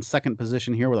Overkill in second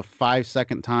position here with a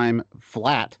 5-second time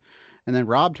flat, and then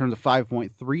Rob turns a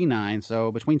 5.39.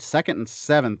 So between second and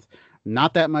seventh,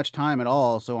 not that much time at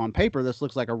all. So on paper, this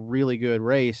looks like a really good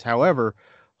race. However,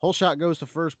 Whole Shot goes to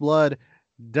First Blood,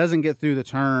 doesn't get through the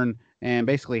turn, and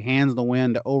basically hands the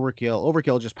win to Overkill.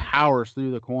 Overkill just powers through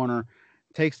the corner,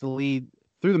 takes the lead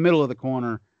through the middle of the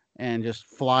corner, and just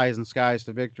flies and skies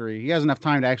to victory. He has enough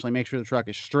time to actually make sure the truck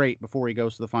is straight before he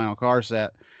goes to the final car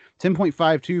set.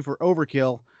 10.52 for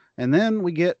Overkill, and then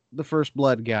we get the First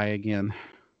Blood guy again.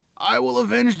 I will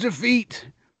avenge defeat.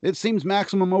 It seems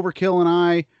Maximum Overkill and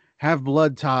I have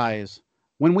blood ties.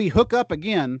 When we hook up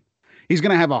again, he's going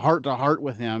to have a heart-to-heart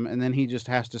with him, and then he just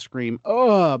has to scream,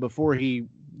 "Ugh," before he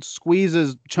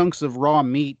squeezes chunks of raw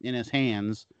meat in his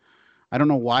hands. I don't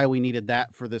know why we needed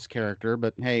that for this character,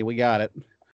 but hey, we got it.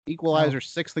 Equalizer,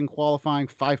 sixth in qualifying,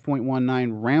 5.19.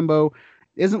 Rambo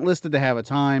isn't listed to have a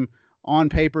time. On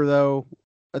paper, though,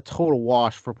 a total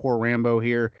wash for poor Rambo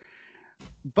here.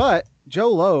 But Joe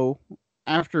Lowe,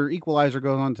 after Equalizer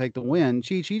goes on to take the win,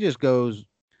 he just goes,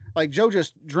 like, Joe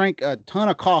just drank a ton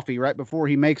of coffee right before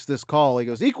he makes this call. He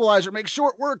goes, Equalizer makes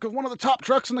short work of one of the top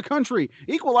trucks in the country.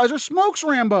 Equalizer smokes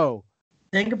Rambo.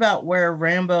 Think about where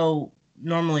Rambo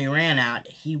normally ran at.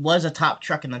 He was a top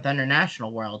truck in the Thunder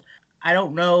National world. I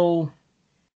don't know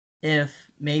if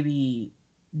maybe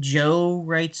Joe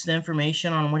writes the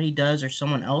information on what he does or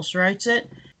someone else writes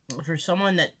it. For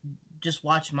someone that just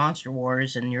watched Monster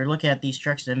Wars and you're looking at these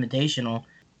trucks at Invitational,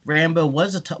 Rambo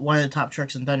was one of the top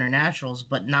trucks in Thunder Nationals,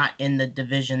 but not in the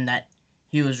division that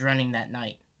he was running that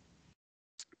night.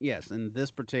 Yes, in this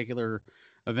particular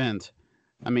event,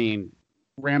 I mean,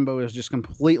 Rambo is just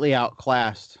completely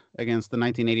outclassed against the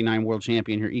 1989 world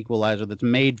champion here, Equalizer, that's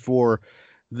made for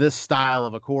this style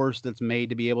of a course, that's made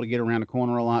to be able to get around a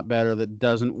corner a lot better, that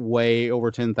doesn't weigh over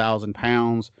 10,000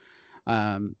 pounds.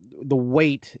 The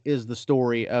weight is the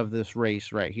story of this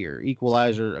race right here.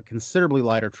 Equalizer, a considerably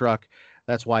lighter truck.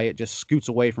 That's why it just scoots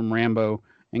away from Rambo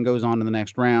and goes on to the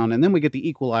next round. And then we get the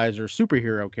Equalizer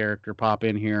superhero character pop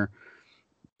in here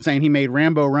saying he made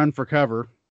Rambo run for cover.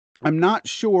 I'm not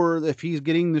sure if he's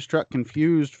getting this truck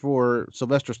confused for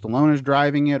Sylvester Stallone is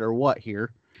driving it or what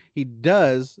here. He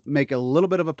does make a little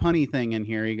bit of a punny thing in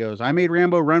here. He goes, I made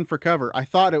Rambo run for cover. I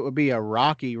thought it would be a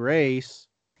Rocky race.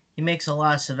 He makes a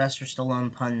lot of Sylvester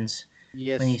Stallone puns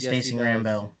when he's facing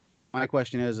Rambo. My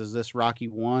question is this Rocky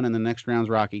 1 and the next round's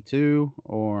Rocky 2,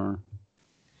 or?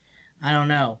 I don't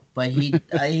know, but he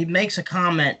he makes a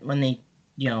comment when they,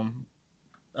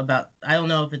 about, I don't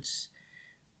know if it's,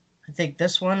 I think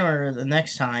this one or the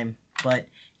next time, but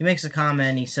he makes a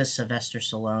comment and he says Sylvester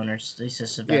Stallone, or he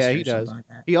says Sylvester. Yeah, he does. Like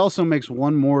that. He also makes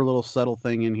one more little subtle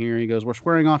thing in here. He goes, we're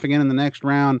squaring off again in the next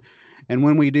round, and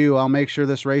when we do, I'll make sure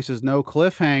this race is no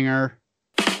cliffhanger.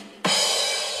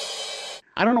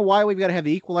 I don't know why we've got to have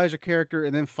the Equalizer character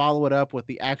and then follow it up with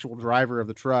the actual driver of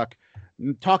the truck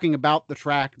talking about the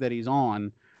track that he's on.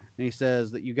 And he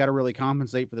says that you got to really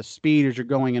compensate for the speed as you're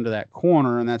going into that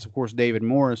corner. And that's, of course, David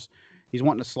Morris. He's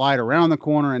wanting to slide around the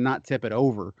corner and not tip it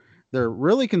over. They're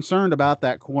really concerned about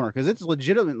that corner because it's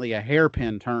legitimately a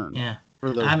hairpin turn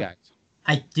for those guys.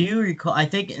 I do recall, I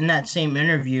think in that same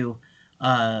interview,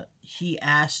 he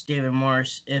asked David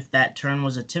Morris if that turn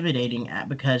was intimidating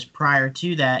because prior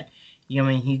to that,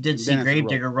 he did see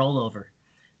Gravedigger roll over.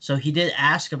 So he did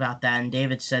ask about that, and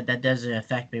David said that doesn't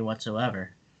affect me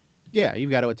whatsoever. Yeah,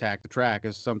 you've got to attack the track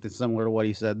is something similar to what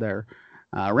he said there.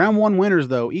 Round 1 winners,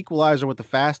 though. Equalizer with the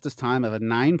fastest time of a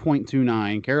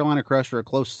 9.29. Carolina Crusher a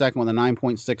close second with a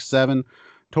 9.67.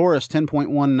 Taurus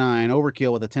 10.19.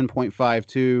 Overkill with a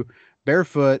 10.52.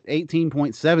 Barefoot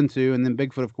 18.72. And then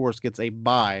Bigfoot, of course, gets a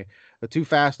bye. The two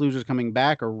fast losers coming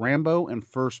back are Rambo and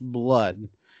First Blood.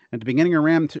 At the beginning of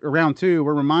round 2,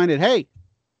 we're reminded, hey,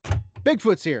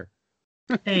 Bigfoot's here.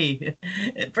 Hey,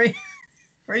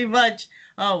 pretty much.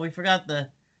 Oh, we forgot the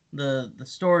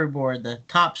storyboard, the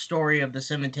top story of this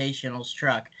Invitational's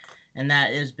truck, and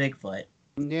that is Bigfoot.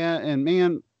 Yeah, and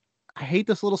man, I hate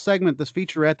this little segment, this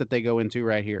featurette that they go into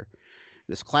right here.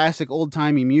 This classic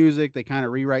old-timey music, they kind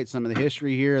of rewrite some of the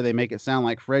history here. They make it sound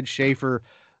like Fred Schaefer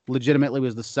legitimately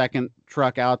was the second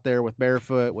truck out there with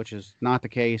Barefoot, which is not the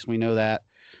case. We know that.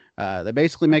 They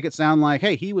basically make it sound like,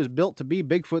 hey, he was built to be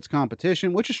Bigfoot's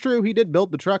competition, which is true. He did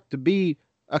build the truck to be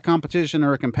a competition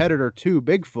or a competitor to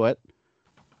Bigfoot.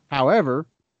 However,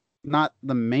 not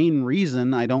the main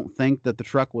reason I don't think that the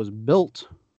truck was built.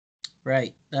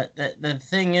 Right. The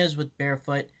thing is with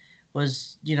Barefoot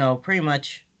was, pretty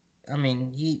much,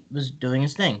 he was doing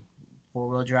his thing.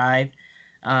 4-wheel drive.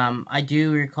 I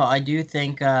do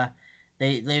think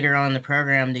they later on in the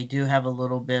program, they do have a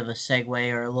little bit of a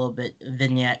segue or a little bit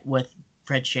vignette with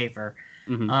Fred Schaefer.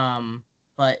 Mm-hmm.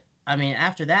 But,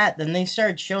 after that, then they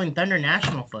started showing Thunder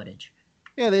National footage.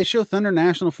 Yeah, they show Thunder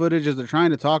National footage as they're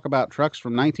trying to talk about trucks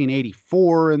from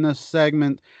 1984 in this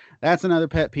segment. That's another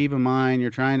pet peeve of mine. You're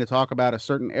trying to talk about a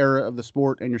certain era of the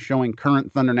sport, and you're showing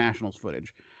current Thunder Nationals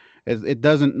footage. It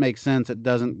doesn't make sense. It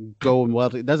doesn't go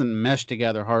well. It doesn't mesh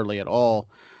together hardly at all.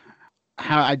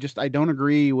 I don't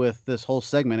agree with this whole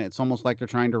segment. It's almost like they're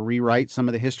trying to rewrite some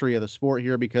of the history of the sport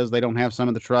here because they don't have some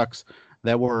of the trucks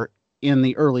that were in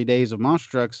the early days of monster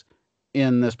trucks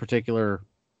in this particular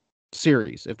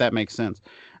series, if that makes sense.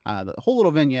 The whole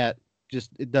little vignette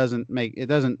it doesn't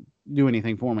do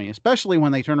anything for me, especially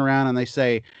when they turn around and they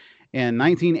say in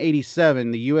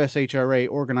 1987 the USHRA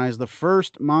organized the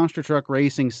first monster truck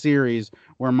racing series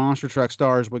where monster truck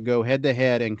stars would go head to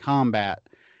head in combat.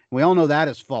 We all know that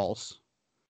is false.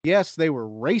 Yes, they were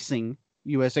racing.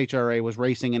 USHRA was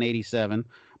racing in 87,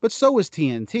 but so was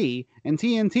TNT, and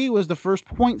TNT was the first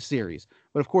point series.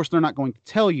 But of course, they're not going to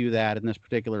tell you that in this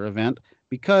particular event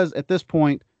because at this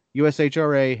point,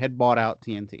 USHRA had bought out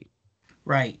TNT.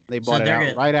 Right. They bought it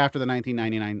out right after the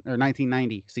 1999 or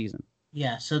 1990 season.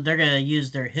 Yeah, so they're going to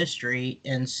use their history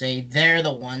and say they're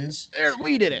the ones.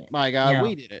 We did it. My God,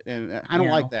 we did it. And I don't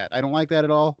like that. I don't like that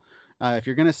at all. If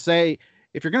you're going to say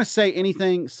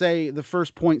anything, say the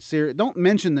first point series. Don't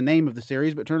mention the name of the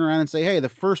series, but turn around and say, hey, the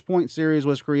first point series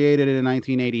was created in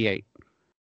 1988.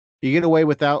 You get away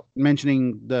without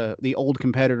mentioning the old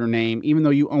competitor name, even though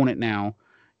you own it now.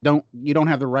 You don't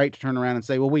have the right to turn around and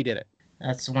say, well, we did it.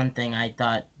 That's one thing I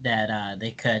thought that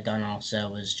they could have done also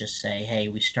was just say, hey,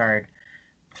 we started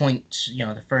points,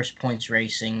 the first points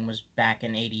racing was back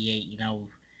in 88,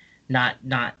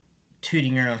 not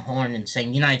tooting your own horn and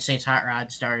saying United States Hot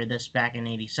Rod started this back in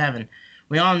 87.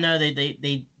 We all know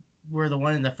they were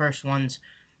one of the first ones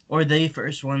or the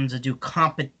first ones to do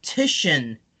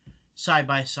competition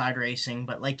side-by-side racing,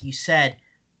 but like you said,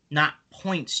 not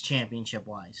points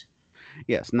championship-wise.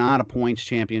 Yes, not a points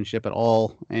championship at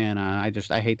all, and I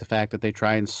hate the fact that they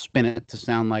try and spin it to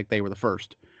sound like they were the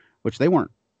first, which they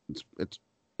weren't.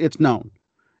 It's known.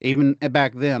 Even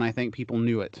back then, I think people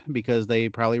knew it because they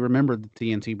probably remembered the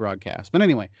TNT broadcast. But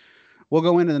anyway, we'll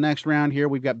go into the next round here.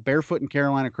 We've got Barefoot and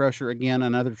Carolina Crusher again,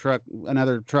 another truck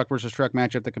versus truck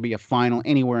matchup that could be a final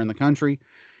anywhere in the country.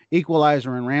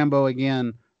 Equalizer and Rambo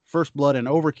again, First Blood and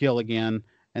Overkill again,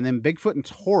 and then Bigfoot and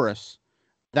Taurus.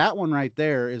 That one right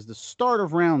there is the start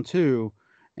of round 2,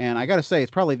 and I got to say, it's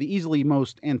probably the easily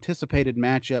most anticipated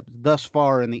matchup thus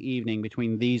far in the evening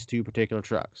between these two particular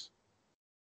trucks.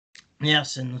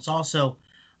 Yes, and it's also,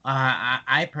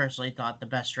 I personally thought the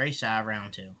best race out of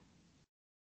round 2.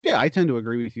 Yeah, I tend to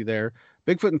agree with you there.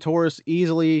 Bigfoot and Taurus,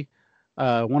 easily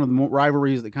one of the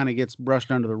rivalries that kind of gets brushed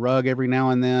under the rug every now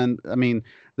and then. I mean,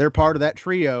 they're part of that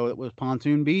trio that was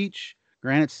Pontoon Beach,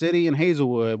 Granite City, and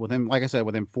Hazelwood.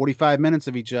 Within 45 minutes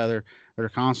of each other, they're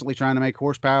constantly trying to make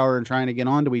horsepower and trying to get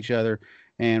onto each other.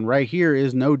 And right here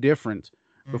is no different.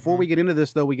 Mm-hmm. Before we get into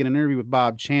this, though, we get an interview with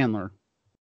Bob Chandler.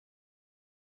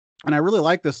 And I really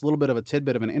like this little bit of a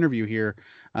tidbit of an interview here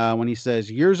when he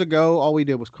says, years ago, all we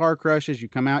did was car crushes. You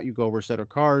come out, you go over a set of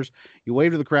cars, you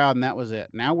wave to the crowd, and that was it.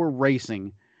 Now we're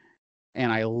racing.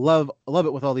 And I love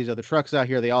it with all these other trucks out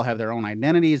here. They all have their own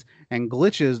identities and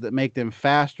glitches that make them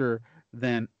faster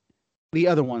than the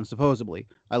other ones, supposedly.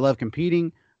 I love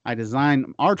competing. I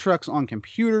design our trucks on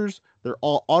computers. They're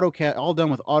all AutoCAD, all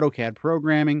done with AutoCAD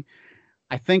programming.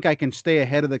 I think I can stay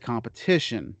ahead of the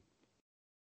competition.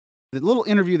 The little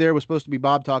interview there was supposed to be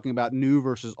Bob talking about new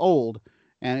versus old,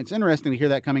 and it's interesting to hear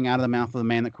that coming out of the mouth of the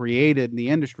man that created the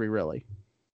industry, really.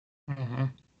 Mm-hmm.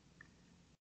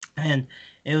 And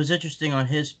it was interesting on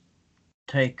his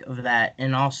take of that,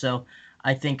 and also,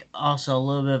 I think also a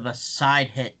little bit of a side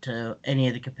hit to any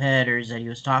of the competitors that he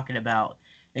was talking about,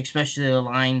 especially the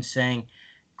line saying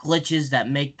glitches that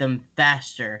make them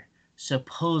faster,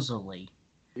 supposedly.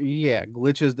 Yeah,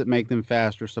 glitches that make them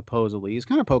faster, supposedly. He's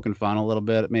kind of poking fun a little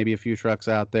bit at maybe a few trucks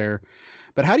out there.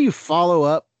 But how do you follow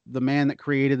up the man that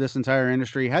created this entire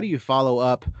industry? How do you follow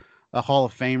up a Hall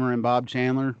of Famer in Bob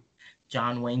Chandler?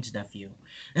 John Wayne's nephew.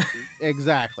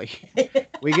 Exactly.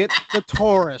 We get the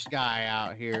Taurus guy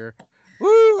out here.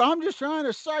 Woo, I'm just trying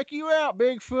to psych you out,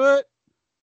 Bigfoot.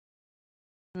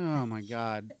 Oh, my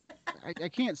God. I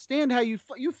can't stand how you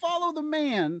follow the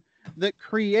man that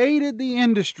created the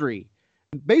industry.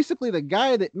 Basically the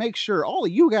guy that makes sure all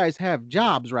of you guys have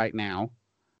jobs right now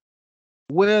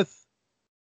with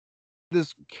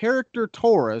this character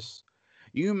Taurus.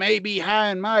 You may be high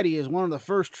and mighty as one of the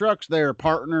first trucks there,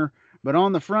 partner, but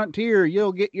on the frontier,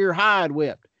 you'll get your hide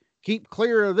whipped. Keep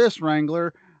clear of this,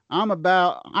 Wrangler. I'm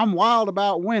wild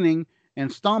about winning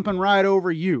and stomping right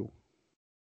over you.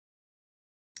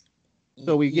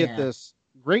 So we get this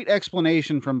great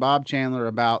explanation from Bob Chandler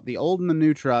about the old and the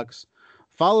new trucks,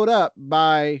 followed up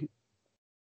by,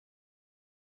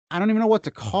 I don't even know what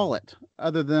to call it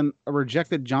other than a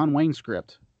rejected John Wayne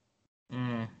script.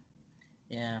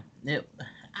 Yeah.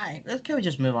 Can we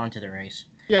just move on to the race?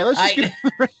 Yeah, let's just get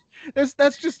the race.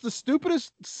 That's just the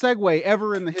stupidest segue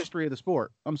ever in the history of the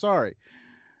sport. I'm sorry.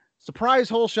 Surprise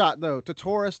hole shot, though, to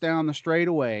Taurus down the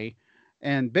straightaway.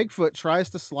 And Bigfoot tries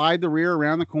to slide the rear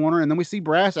around the corner. And then we see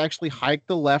Brass actually hike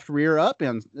the left rear up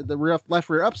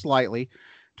slightly.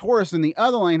 Taurus in the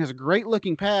other lane has a great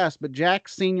looking pass, but Jack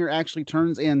Sr. actually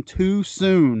turns in too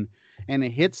soon. And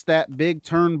it hits that big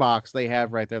turn box they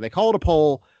have right there. They call it a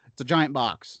pole. It's a giant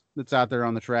box that's out there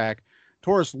on the track.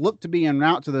 Taurus looked to be en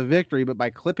route to the victory, but by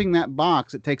clipping that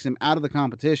box, it takes him out of the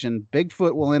competition.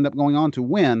 Bigfoot will end up going on to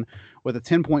win with a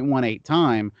 10.18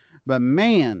 time. But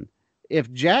man,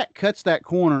 if Jack cuts that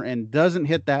corner and doesn't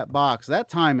hit that box, that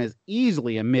time is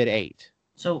easily a mid-8.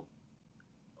 So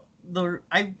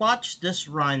I watched this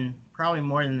run probably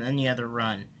more than any other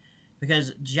run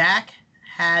because Jack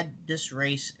had this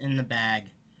race in the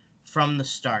bag from the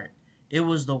start. It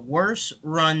was the worst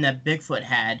run that Bigfoot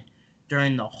had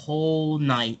during the whole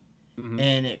night,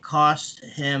 and it cost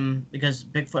him because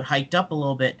Bigfoot hiked up a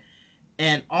little bit,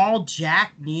 and all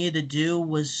Jack needed to do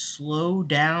was slow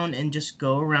down and just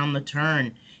go around the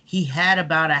turn. He had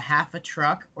about a half a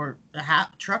truck or a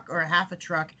half a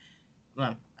truck,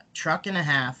 truck and a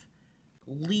half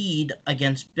lead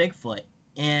against Bigfoot.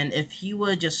 And if he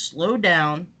would just slow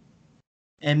down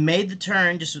and made the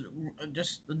turn, just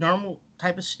the normal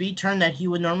type of speed turn that he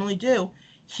would normally do,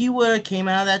 he would have came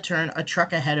out of that turn a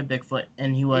truck ahead of Bigfoot,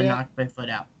 and he would have knocked Bigfoot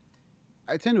out.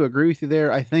 I tend to agree with you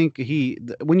there. I think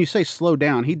when you say slow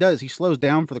down, he slows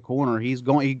down for the corner. He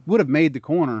would have made the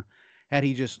corner had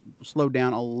he just slowed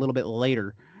down a little bit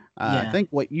later. I think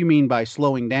what you mean by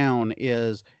slowing down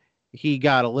is he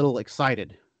got a little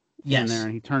excited in there,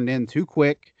 and he turned in too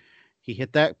quick. He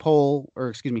hit that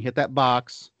hit that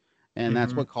box, and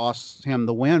that's what costs him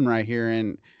the win right here.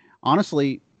 And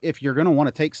honestly, if you're going to want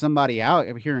to take somebody out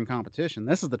here in competition,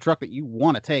 this is the truck that you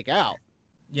want to take out.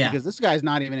 Yeah. Because this guy's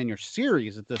not even in your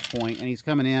series at this point, and he's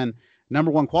coming in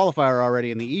number 1 qualifier already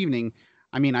in the evening.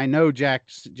 I mean, I know Jack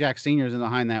Sr.'s in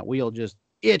behind that wheel just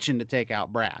itching to take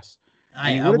out Brass.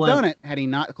 And he would have done it had he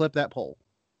not clipped that pole.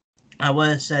 I would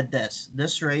have said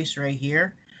this race right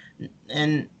here,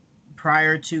 and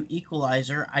prior to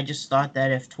Equalizer, I just thought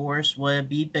that if Taurus would have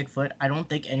beat Bigfoot, I don't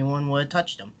think anyone would have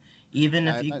touched him. Even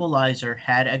if Equalizer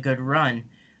had a good run,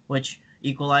 which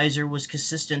Equalizer was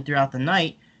consistent throughout the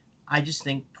night, I just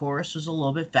think Taurus was a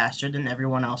little bit faster than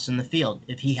everyone else in the field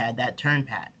if he had that turn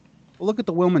pad. Well, look at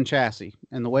the Willman chassis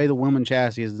and the way the Willman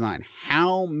chassis is designed.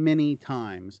 How many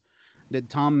times did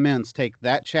Tom Meents take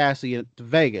that chassis to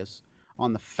Vegas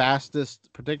on the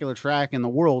fastest particular track in the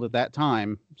world at that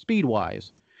time,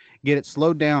 speed-wise, get it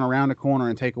slowed down around a corner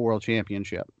and take a world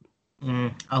championship?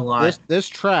 A lot. This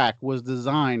track was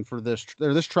designed for this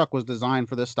truck was designed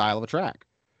for this style of a track.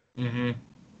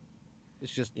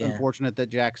 It's just unfortunate that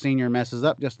Jack Sr. messes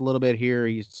up just a little bit here.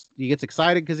 He gets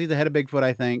excited because he's ahead of Bigfoot,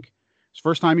 I think. It's the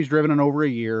first time he's driven in over a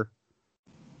year.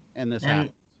 And this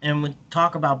happens. And we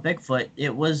talk about Bigfoot,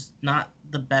 it was not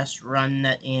the best run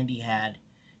that Andy had.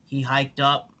 He hiked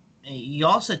up. He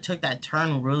also took that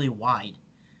turn really wide.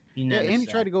 Andy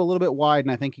tried to go a little bit wide,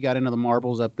 and I think he got into the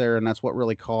marbles up there, and that's what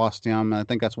really cost him. And I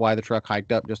think that's why the truck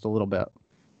hiked up just a little bit.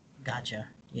 Gotcha.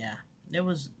 Yeah.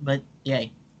 But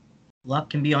luck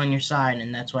can be on your side,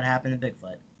 and that's what happened to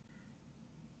Bigfoot.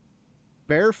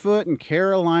 Barefoot and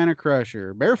Carolina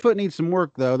Crusher. Barefoot needs some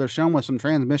work, though. They're showing with some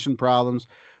transmission problems.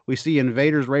 We see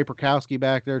Invaders Ray Perkowski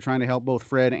back there trying to help both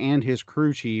Fred and his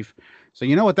crew chief. So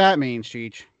you know what that means,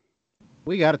 Cheech.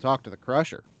 We got to talk to the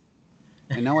Crusher.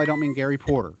 And no, I don't mean Gary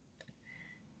Porter.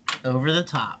 Over the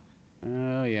top.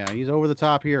 Oh, yeah. He's over the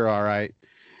top here, all right.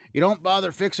 You don't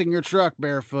bother fixing your truck,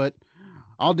 Barefoot.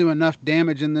 I'll do enough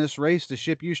damage in this race to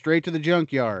ship you straight to the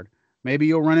junkyard. Maybe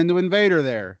you'll run into Invader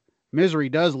there. Misery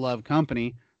does love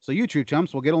company, so you two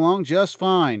chumps will get along just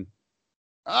fine.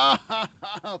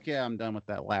 Okay, I'm done with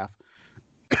that laugh.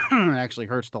 It actually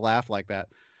hurts to laugh like that.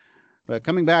 But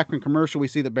coming back from commercial, we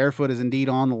see that Barefoot is indeed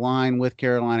on the line with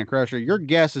Carolina Crusher. Your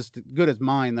guess is as good as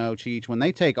mine, though, Cheech. When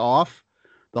they take off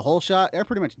the whole shot, they're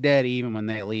pretty much dead even when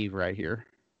they leave right here.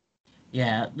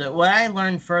 Yeah, what I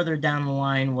learned further down the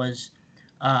line was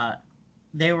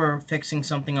they were fixing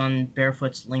something on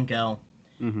Barefoot's Linko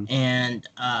and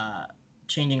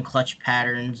changing clutch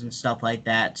patterns and stuff like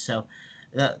that. So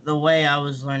the way I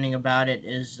was learning about it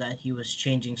is that he was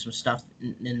changing some stuff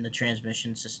in the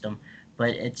transmission system.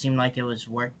 But it seemed like it was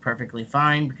worked perfectly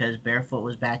fine because Barefoot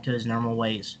was back to his normal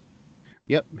ways.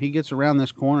 Yep, he gets around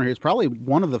this corner. It's probably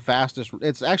one of the fastest.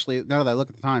 It's actually, now that I look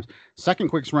at the times, second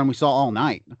quickest run we saw all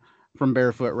night from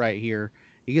Barefoot right here.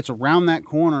 He gets around that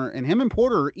corner, and him and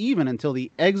Porter are even until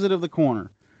the exit of the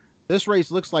corner. This race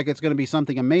looks like it's going to be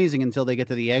something amazing until they get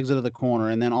to the exit of the corner,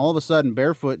 and then all of a sudden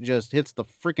Barefoot just hits the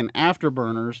freaking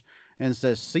afterburners and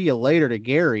says, "See you later" to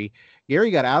Gary.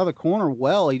 Gary got out of the corner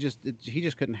well. He just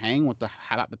couldn't hang with the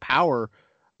power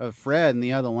of Fred in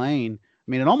the other lane.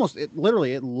 I mean,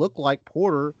 it looked like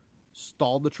Porter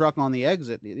stalled the truck on the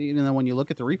exit. Even though when you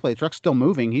look at the replay, the truck's still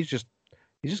moving. He's just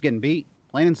getting beat,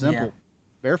 plain and simple. Yeah.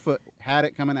 Barefoot had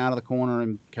it coming out of the corner,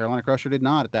 and Carolina Crusher did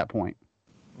not at that point.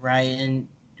 Right, and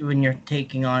when you're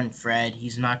taking on Fred,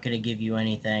 he's not going to give you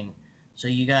anything. So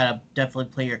you got to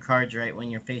definitely play your cards right when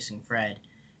you're facing Fred.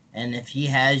 And if he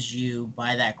has you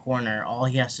by that corner, all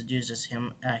he has to do is just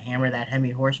hammer that heavy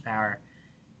horsepower,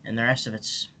 and the rest of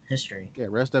it's history. Yeah,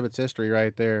 rest of it's history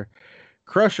right there.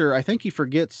 Crusher, I think he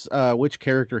forgets which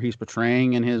character he's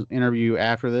portraying in his interview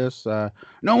after this.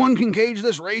 No one can cage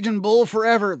this raging bull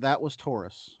forever. That was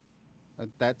Taurus.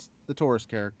 That's the Taurus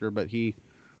character, but he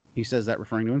says that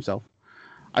referring to himself.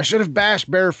 I should have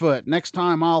bashed Barefoot. Next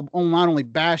time I'll not only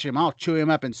bash him, I'll chew him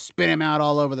up and spit him out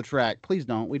all over the track. Please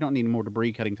don't. We don't need more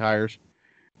debris cutting tires.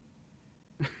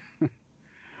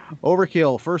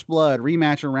 Overkill, First Blood,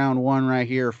 rematch of round 1 right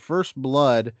here. First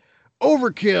Blood,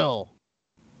 Overkill.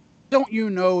 Don't you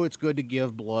know it's good to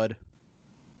give blood?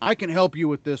 I can help you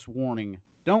with this warning.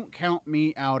 Don't count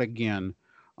me out again.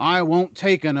 I won't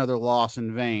take another loss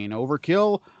in vain.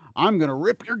 Overkill, I'm going to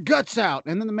rip your guts out.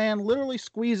 And then the man literally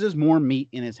squeezes more meat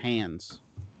in his hands.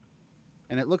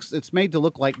 And it's made to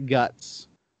look like guts.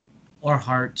 Or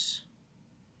hearts.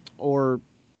 Or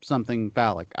something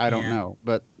phallic. I don't know.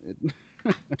 But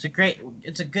it's a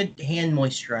good hand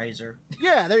moisturizer.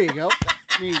 Yeah, there you go.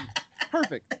 I mean,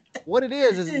 perfect. What it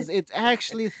is it's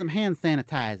actually some hand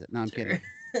sanitizer. No, I'm kidding.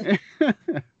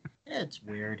 It's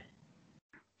weird.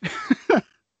 The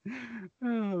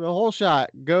whole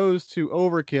shot goes to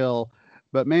Overkill,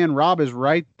 but man, Rob is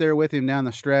right there with him down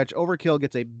the stretch. Overkill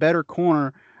gets a better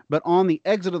corner, but on the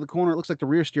exit of the corner, it looks like the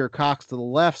rear steer cocks to the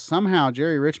left. Somehow,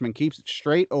 Jerry Richmond keeps it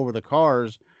straight over the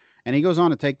cars, and he goes on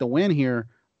to take the win here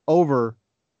over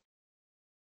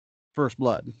First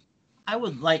Blood. I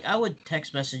would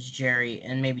text message Jerry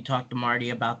and maybe talk to Marty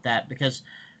about that, because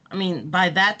I mean, by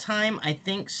that time I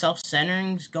think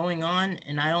self-centering's going on,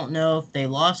 and I don't know if they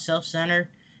lost self-center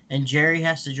and Jerry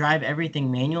has to drive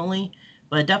everything manually,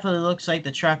 but it definitely looks like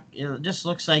the truck, it just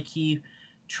looks like he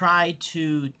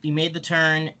made the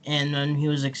turn, and then he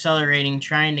was accelerating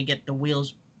trying to get the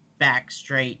wheels back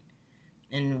straight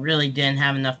and really didn't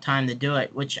have enough time to do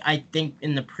it, which I think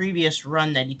in the previous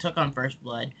run that he took on First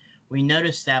Blood, we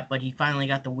noticed that, but he finally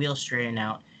got the wheel straightened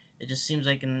out. It just seems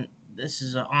like this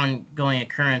is an ongoing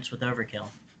occurrence with Overkill.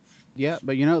 Yeah,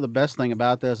 but you know, the best thing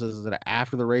about this is that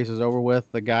after the race is over with,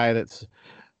 the guy that's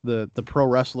the pro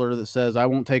wrestler that says, I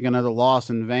won't take another loss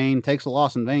in vain, takes a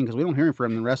loss in vain because we don't hear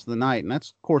from him the rest of the night. And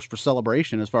that's, of course, for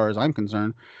celebration as far as I'm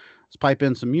concerned. Let's pipe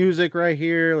in some music right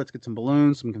here. Let's get some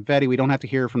balloons, some confetti. We don't have to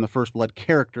hear from the First Blood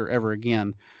character ever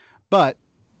again. But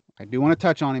I do want to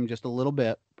touch on him just a little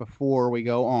bit before we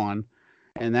go on,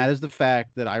 and that is the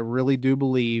fact that I really do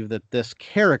believe that this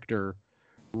character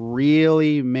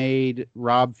really made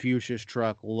Rob Fuchsia's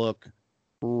truck look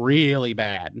really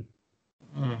bad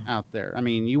out there. I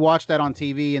mean, you watch that on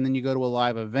TV and then you go to a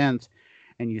live event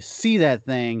and you see that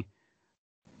thing.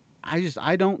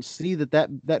 I don't see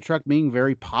that truck being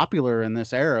very popular in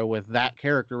this era with that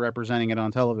character representing it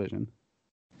on television.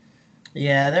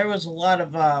 Yeah, there was a lot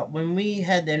of when we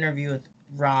had the interview with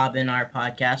Rob in our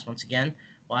podcast. Once again,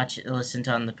 listen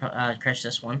to on the Crush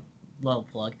This One. Little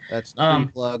plug. That's 3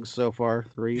 plugs so far.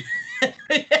 3.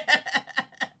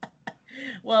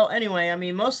 Well, anyway, I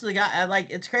mean, most of the guys,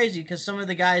 it's crazy because some of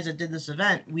the guys that did this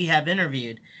event we have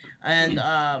interviewed,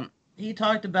 and he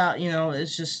talked about,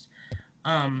 it's just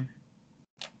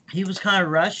he was kind of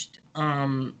rushed.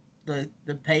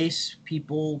 The pace,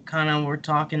 people kind of were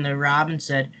talking to Rob and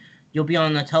said, you'll be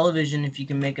on the television if you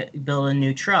can build a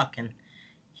new truck. And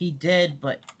he did,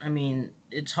 but I mean,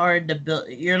 it's hard to build.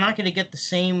 You're not going to get the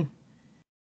same.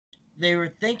 They were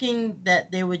thinking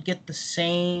that they would get the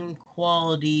same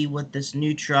quality with this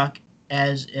new truck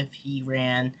as if he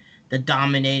ran the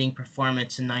dominating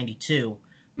performance in 92,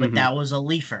 but that was a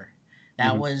Leafer.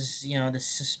 That was, the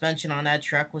suspension on that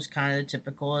truck was kind of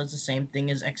typical as the same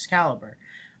thing as Excalibur.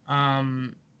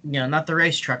 Not the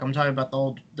race truck. I'm talking about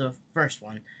the first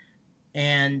one.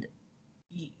 And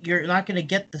you're not going to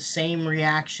get the same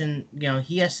reaction.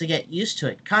 He has to get used to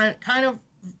it. Kind of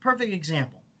perfect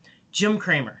example. Jim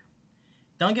Cramer.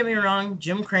 Don't get me wrong.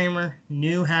 Jim Cramer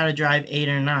knew how to drive 8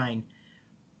 or 9,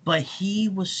 but he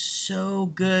was so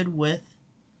good with,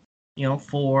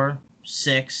 4,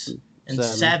 6, and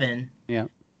 7. Yeah.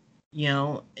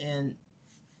 And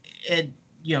it,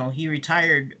 he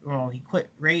retired. Well, he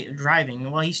quit driving.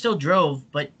 Well, he still drove,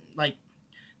 but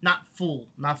not full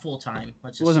time.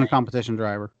 He wasn't a competition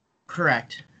driver.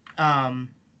 Correct.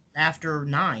 After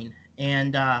 9,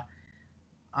 and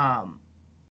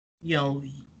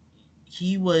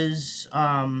he was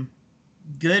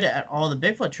good at all the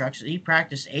Bigfoot trucks. He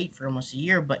practiced 8 for almost a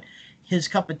year, but his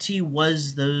cup of tea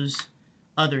was those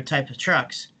other type of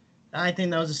trucks. I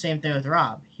think that was the same thing with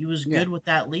Rob. He was good with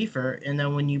that Leafer, and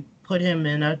then when you put him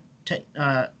in a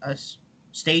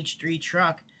stage 3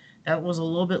 truck, that was a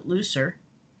little bit looser.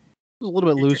 It was a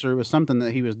little bit looser. It was something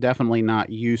that he was definitely not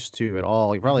used to at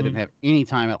all. He probably didn't have any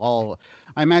time at all.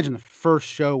 I imagine the first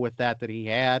show with that he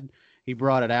had, he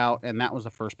brought it out, and that was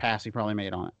the first pass he probably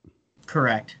made on it.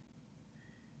 Correct.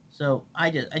 So I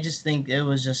just think it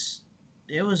was just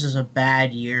a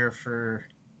bad year for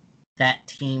that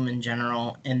team in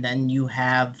general, and then you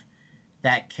have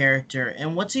that character.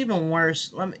 And what's even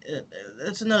worse,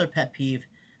 that's another pet peeve,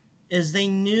 is they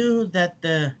knew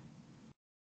that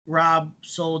Rob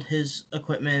sold his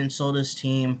equipment and sold his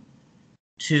team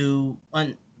to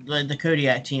the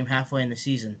Kodiak team halfway in the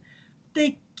season.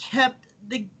 They kept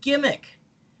the gimmick.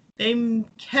 They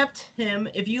kept him.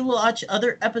 If you watch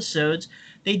other episodes,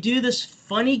 they do this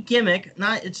funny gimmick.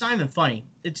 It's not even funny.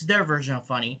 It's their version of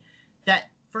funny. That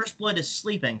First Blood is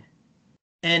sleeping,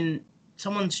 and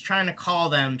someone's trying to call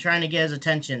them, trying to get his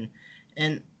attention,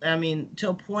 and I mean to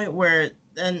a point where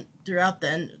then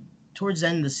towards the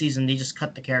end of the season, they just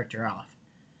cut the character off.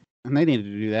 And they needed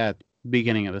to do that at the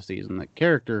beginning of the season. The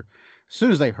character, as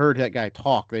soon as they heard that guy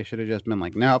talk, they should have just been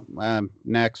like, "Nope,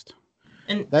 next."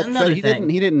 And another thing,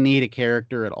 he didn't need a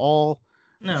character at all.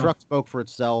 No. The truck spoke for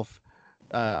itself.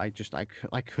 I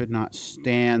could not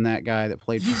stand that guy that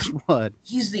played First Blood.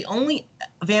 He's the only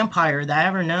vampire that I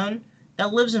ever known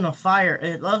that lives in a fire.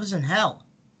 It lives in hell.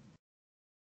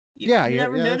 You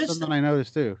never noticed? That's something I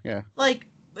noticed too. Yeah. Like,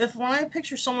 when I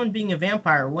picture someone being a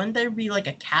vampire, wouldn't there be like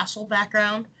a castle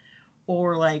background,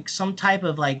 or like some type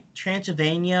of like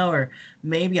Transylvania, or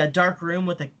maybe a dark room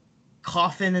with a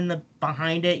coffin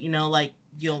behind it?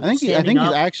 I think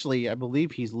he's actually, I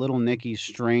believe he's Little Nicky's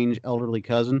strange elderly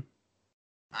cousin.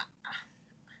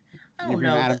 I don't know. If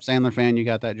you're an Adam Sandler fan, you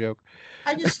got that joke.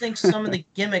 I just think some of the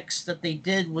gimmicks that they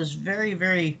did was very,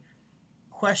 very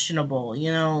questionable.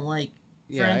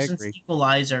 For instance,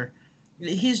 Equalizer.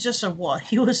 He's just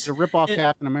he was a rip-off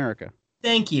Captain America.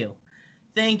 Thank you.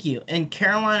 And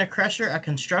Carolina Crusher, a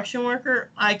construction worker.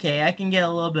 Okay, I can get a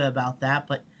little bit about that,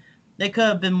 but they could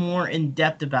have been more in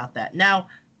depth about that. Now,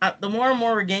 the more and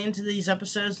more we're getting to these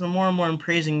episodes, the more and more I'm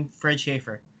praising Fred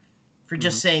Schaefer for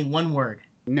just saying one word.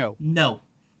 No.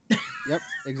 Yep,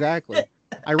 exactly.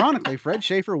 Ironically, Fred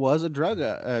Schaefer was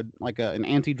an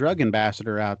anti-drug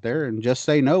ambassador out there, and "just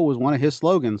say no" was one of his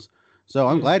slogans. So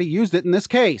I'm glad he used it in this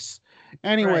case.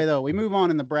 Anyway, though, we move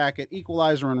on in the bracket.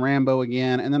 Equalizer and Rambo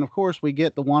again, and then of course we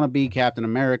get the wannabe Captain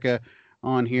America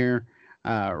on here.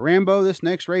 Rambo, this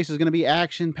next race is going to be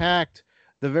action-packed.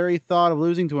 The very thought of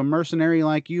losing to a mercenary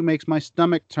like you makes my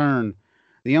stomach turn.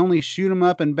 The only shoot 'em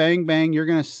up and bang bang you're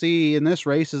going to see in this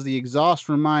race is the exhaust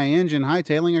from my engine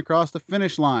hightailing across the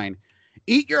finish line.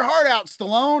 Eat your heart out,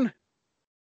 Stallone.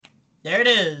 There it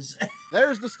is.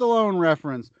 There's the Stallone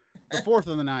reference. The fourth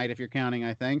of the night, if you're counting,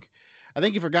 I think. I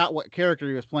think he forgot what character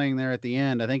he was playing there at the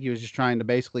end. I think he was just trying to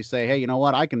basically say, hey, you know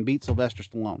what? I can beat Sylvester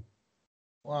Stallone.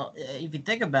 Well, if you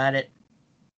think about it,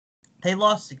 they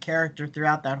lost the character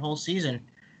throughout that whole season.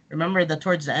 Remember that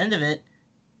towards the end of it,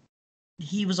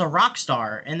 he was a rock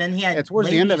star, and then he had. Towards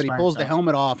the end of it, he pulls the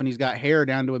helmet off, and he's got hair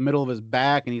down to the middle of his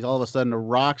back, and he's all of a sudden a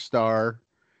rock star.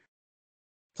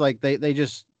 It's like they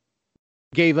just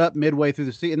gave up midway through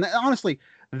the season. And honestly,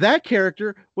 that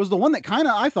character was the one that kind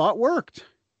of, I thought, worked.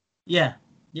 Yeah.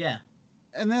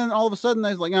 And then all of a sudden,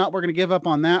 they're like, "No, we're going to give up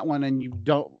on that one," and you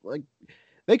don't like.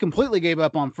 They completely gave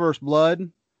up on First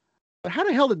Blood. But how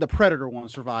the hell did the Predator one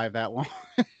survive that long?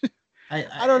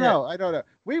 I don't know. I don't know.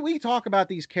 We talk about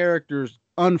these characters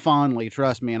unfondly,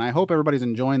 trust me, and I hope everybody's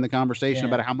enjoying the conversation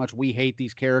about how much we hate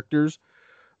these characters.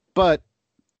 But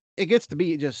it gets to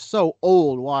be just so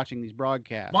old watching these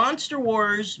broadcasts. Monster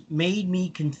Wars made me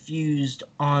confused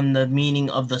on the meaning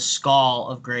of the skull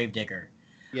of Gravedigger.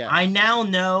 Yeah. I now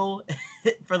know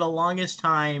for the longest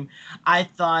time I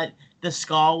thought the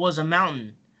skull was a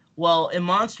mountain. Well, in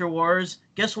Monster Wars,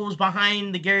 guess what was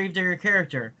behind the Gravedigger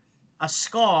character? A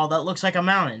skull that looks like a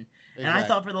mountain. Exactly. And I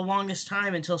thought for the longest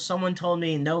time until someone told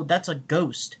me, no, that's a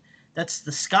ghost. That's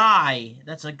the sky.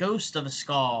 That's a ghost of a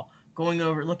skull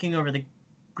looking over the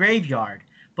graveyard.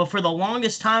 But for the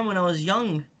longest time when I was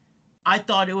young, I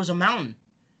thought it was a mountain.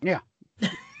 Yeah.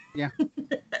 Yeah.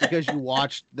 Because you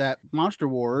watched that Monster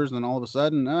Wars, and all of a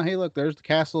sudden, oh, hey, look, there's the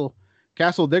Castle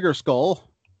Digger skull.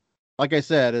 Like I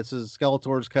said, it's his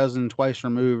Skeletor's cousin twice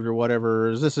removed or whatever.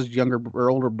 Is this his younger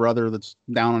or older brother that's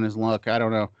down on his luck? I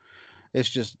don't know.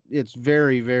 It's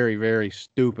very, very, very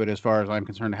stupid as far as I'm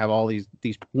concerned to have all these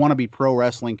wannabe pro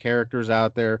wrestling characters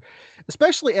out there,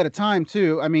 especially at a time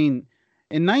too. I mean,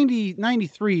 in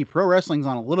 93, pro wrestling's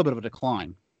on a little bit of a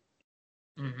decline.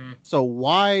 Mm-hmm. So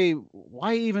why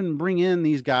even bring in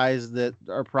these guys that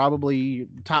are probably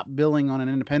top billing on an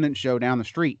independent show down the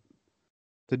street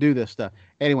to do this stuff?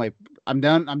 Anyway, I'm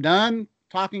done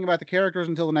talking about the characters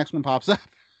until the next one pops up.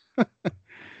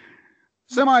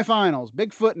 Semifinals,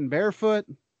 Bigfoot and Barefoot.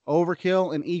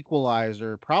 Overkill, and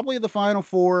Equalizer. Probably the final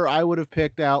four I would have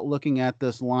picked out looking at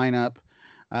this lineup.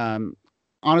 Um,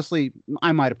 Honestly,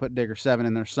 I might have put Digger 7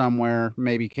 in there somewhere,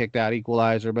 maybe kicked out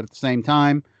Equalizer, but at the same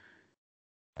time,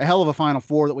 a hell of a final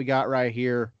four that we got right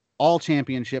here. All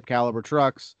championship caliber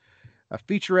trucks. A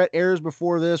featurette airs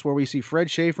before this where we see Fred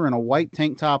Schaefer in a white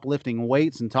tank top lifting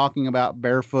weights and talking about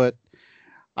barefoot.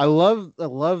 I love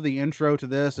the intro to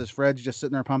this as Fred's just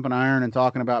sitting there pumping iron and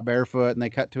talking about barefoot, and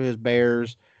they cut to his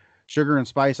bears, Sugar and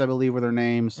Spice, I believe, were their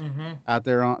names out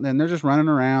there, and they're just running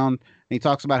around. And he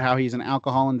talks about how he's an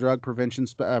alcohol and drug prevention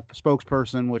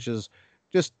spokesperson, which is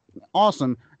just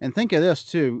awesome. And think of this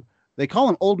too: they call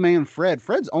him Old Man Fred.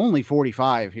 Fred's only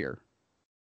 45 here.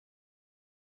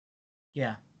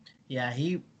 Yeah, yeah.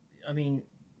 I mean,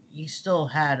 he still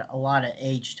had a lot of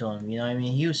age to him. I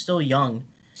mean, he was still young.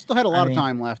 Still had a lot of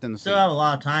time left in the still seat. Have a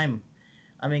lot of time.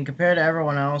 I mean, compared to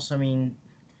everyone else, I mean,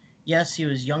 yes, he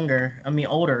was younger. I mean,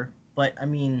 older, but I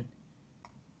mean,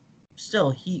 still,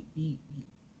 he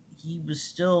was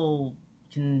still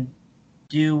can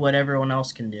do what everyone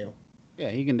else can do.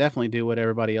 Yeah, he can definitely do what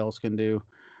everybody else can do.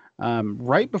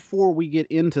 Right before we get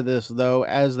into this, though,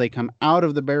 as they come out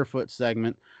of the barefoot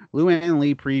segment, Luann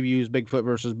Lee previews Bigfoot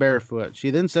versus Barefoot.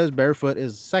 She then says Barefoot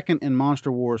is second in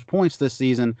Monster Wars points this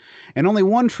season, and only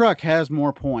one truck has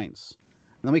more points.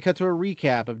 And then we cut to a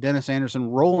recap of Dennis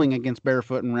Anderson rolling against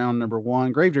Barefoot in round number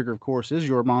 1. Gravedigger, of course, is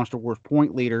your Monster Wars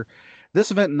point leader. This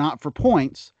event not for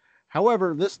points.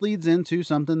 However, this leads into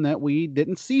something that we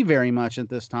didn't see very much at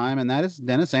this time, and that is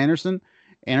Dennis Anderson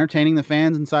entertaining the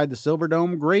fans inside the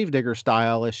Silverdome Gravedigger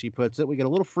style, as she puts it. We get a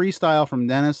little freestyle from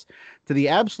Dennis to the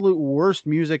absolute worst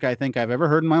music I think I've ever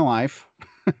heard in my life.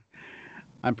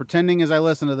 I'm pretending as I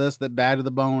listen to this that Bad to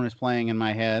the Bone is playing in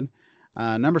my head.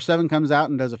 Number 7 comes out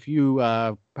and does a few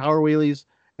power wheelies,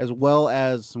 as well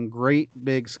as some great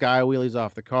big sky wheelies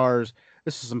off the cars.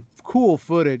 This is some cool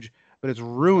footage, but it's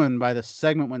ruined by the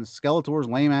segment when Skeletor's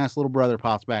lame-ass little brother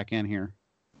pops back in here.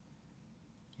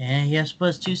 Yeah, he has to put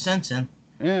his 2 cents in.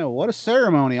 Yeah, what a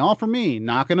ceremony. All for me.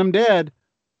 Knocking them dead.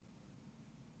 I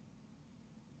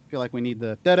feel like we need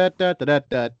the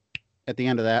da-da-da-da-da-da at the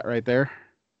end of that right there.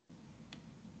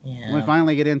 Yeah. When we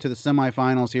finally get into the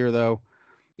semifinals here, though,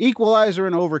 Equalizer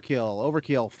and Overkill.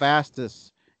 Overkill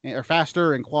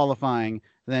faster in qualifying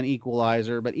than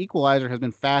Equalizer, but Equalizer has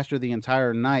been faster the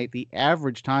entire night. The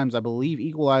average times, I believe,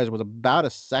 Equalizer was about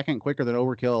a second quicker than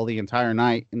Overkill the entire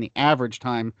night in the average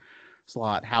time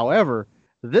slot. However,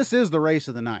 this is the race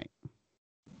of the night.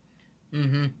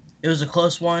 It was a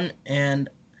close one, and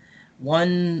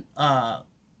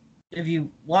if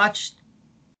you watched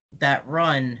that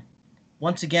run,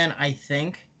 once again, I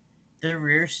think the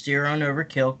rear steer on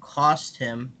Overkill cost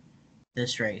him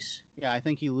this race. Yeah, I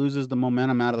think he loses the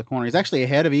momentum out of the corner. He's actually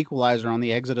ahead of Equalizer on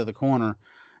the exit of the corner.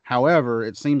 However,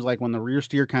 it seems like when the rear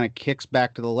steer kind of kicks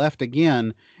back to the left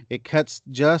again, it cuts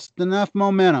just enough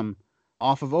momentum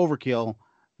off of Overkill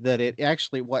that it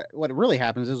actually, what really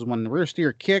happens is when the rear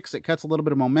steer kicks, it cuts a little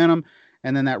bit of momentum,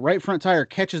 and then that right front tire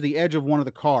catches the edge of one of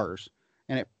the cars,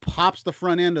 and it pops the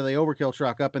front end of the Overkill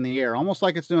truck up in the air, almost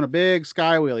like it's doing a big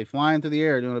sky wheelie, flying through the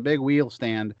air, doing a big wheel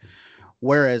stand,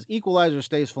 whereas Equalizer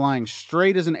stays flying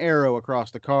straight as an arrow across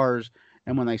the cars.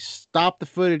 And when they stop the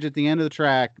footage at the end of the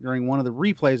track during one of the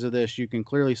replays of this, you can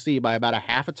clearly see by about a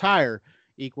half a tire,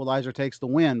 Equalizer takes the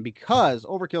win because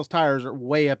Overkill's tires are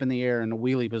way up in the air in the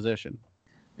wheelie position.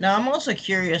 Now, I'm also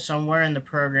curious on where in the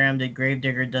program that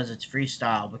Gravedigger does its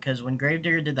freestyle, because when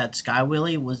Gravedigger did that sky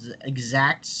wheelie, it was the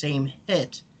exact same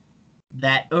hit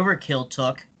that Overkill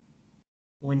took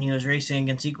when he was racing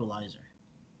against Equalizer.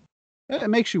 It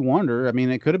makes you wonder. I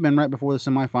mean, it could have been right before the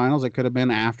semifinals. It could have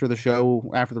been after the show,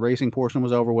 after the racing portion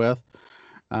was over with.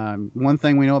 One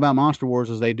thing we know about Monster Wars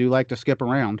is they do like to skip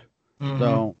around.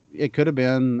 So it could have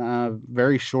been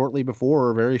very shortly before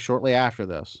or very shortly after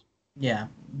this. Yeah,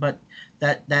 but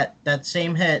that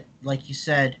same hit, like you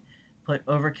said, put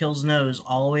Overkill's nose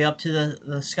all the way up to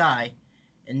the sky,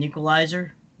 and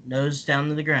Equalizer nose down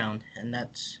to the ground, and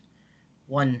that's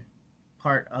one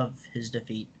part of his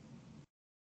defeat.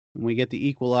 We get the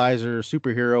Equalizer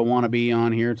superhero wannabe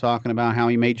on here talking about how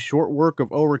he made short work of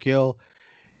Overkill.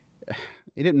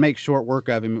 He didn't make short work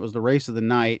of him. It was the race of the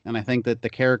night, and I think that the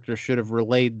character should have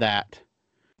relayed that.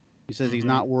 He says he's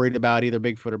not worried about either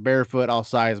Bigfoot or Barefoot. I'll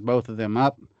size both of them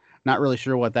up. Not really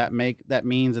sure what that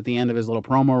means at the end of his little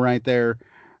promo right there,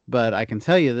 but I can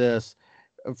tell you this: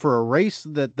 for a race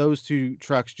that those two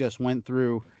trucks just went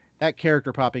through, that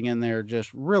character popping in there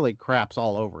just really craps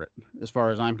all over it, as far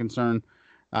as I'm concerned.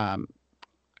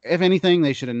 If anything,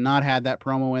 they should have not had that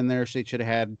promo in there. They should have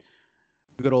had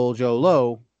good old Joe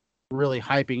Lowe really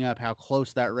hyping up how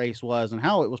close that race was and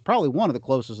how it was probably one of the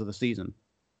closest of the season.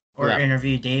 Or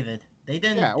interview David. They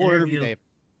didn't or interview David.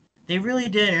 They really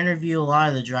did interview a lot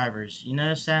of the drivers. You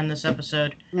notice that in this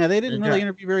episode? Yeah, they didn't really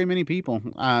interview very many people.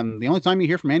 The only time you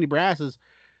hear from Andy Brass is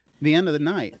the end of the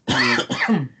night.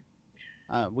 I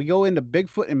mean, we go into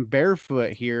Bigfoot and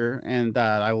Barefoot here, and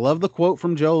I love the quote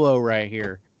from Jolo right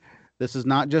here. This is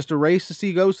not just a race to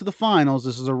see goes to the finals.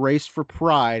 This is a race for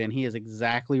pride, and he is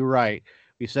exactly right.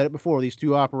 We said it before. These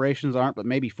two operations aren't but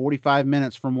maybe 45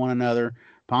 minutes from one another.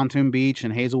 Pontoon Beach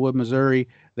and Hazelwood, Missouri,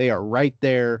 they are right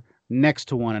there next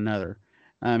to one another.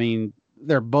 I mean,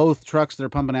 they're both trucks that are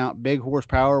pumping out big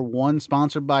horsepower, one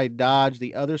sponsored by Dodge,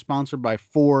 the other sponsored by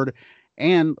Ford.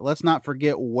 And let's not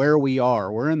forget where we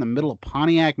are. We're in the middle of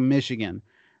Pontiac, Michigan.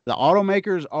 The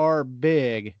automakers are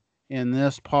big in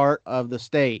this part of the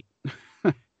state.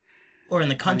 Or in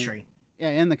the country. I mean,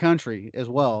 yeah, in the country as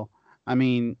well. I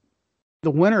mean,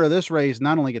 the winner of this race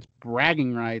not only gets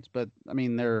bragging rights, but I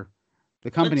mean, the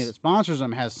company that sponsors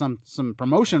them has some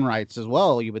promotion rights as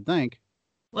well, you would think.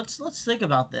 Let's think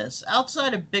about this.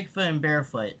 Outside of Bigfoot and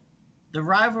Barefoot, the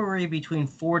rivalry between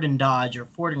Ford and Dodge, or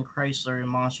Ford and Chrysler and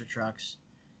Monster Trucks,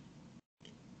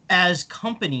 as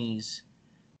companies,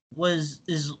 is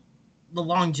the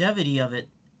longevity of it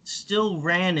still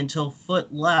ran until Ford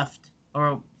left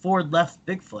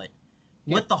Bigfoot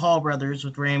with the Hall brothers,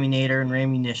 with Raminator and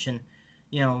Ramunition.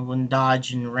 You know, when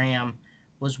Dodge and Ram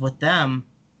was with them,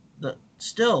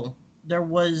 still there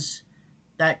was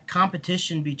that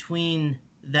competition between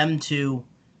them two.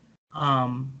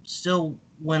 Still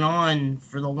went on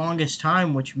for the longest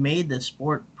time, which made the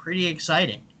sport pretty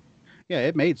exciting. Yeah,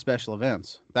 it made special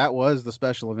events. That was the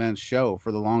special events show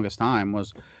for the longest time,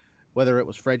 was whether it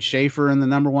was Fred Schaefer and the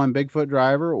number one Bigfoot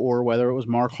driver, or whether it was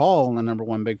Mark Hall and the number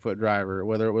one Bigfoot driver,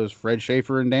 whether it was Fred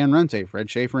Schaefer and Dan Runte, Fred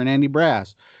Schaefer and Andy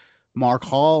Brass, Mark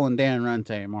Hall and Dan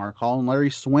Runte, Mark Hall and Larry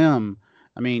Swim.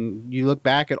 I mean, you look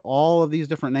back at all of these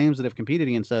different names that have competed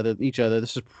against each other.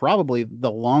 This is probably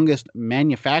the longest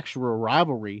manufacturer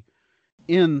rivalry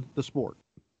in the sport,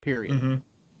 period. Mm-hmm.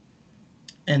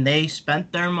 And they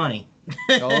spent their money.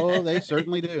 Oh, they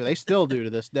certainly do. They still do to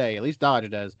this day. At least Dodge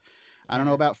does. I don't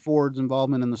know about Ford's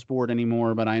involvement in the sport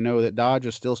anymore, but I know that Dodge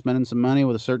is still spending some money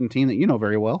with a certain team that you know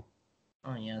very well.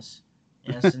 Oh, yes.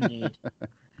 Yes, indeed.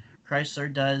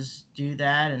 Chrysler does do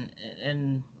that,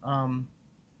 and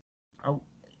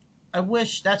I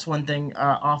wish, that's one thing,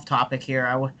 off topic here.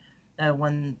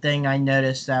 One thing I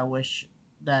noticed that I wish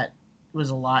that was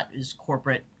a lot is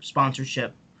corporate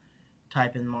sponsorship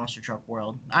type in the monster truck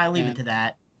world. I leave it to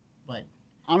that, but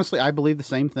honestly, I believe the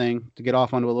same thing. To get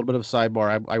off onto a little bit of a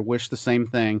sidebar, I wish the same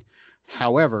thing.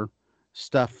 However,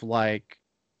 stuff like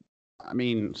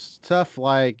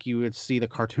you would see the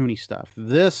cartoony stuff.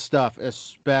 This stuff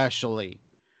especially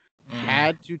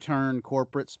had to turn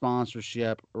corporate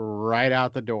sponsorship right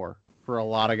out the door for a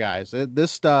lot of guys.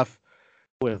 This stuff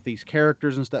with these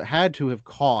characters and stuff had to have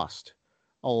cost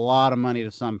a lot of money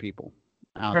to some people.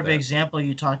 Perfect example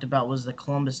you talked about was the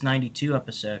Columbus 92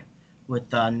 episode with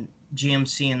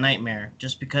GMC and Nightmare.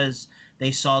 Just because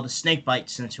they saw the snakebite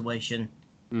situation,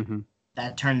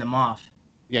 that turned them off.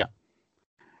 Yeah.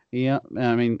 Yeah,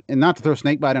 I mean, and not to throw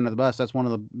Snakebite under the bus, that's one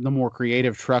of the more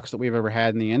creative trucks that we've ever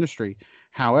had in the industry.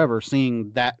 However, seeing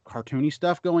that cartoony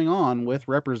stuff going on with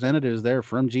representatives there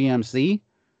from GMC, I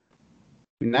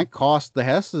mean, that cost the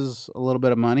Hesses a little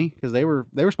bit of money because they were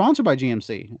sponsored by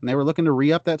GMC and they were looking to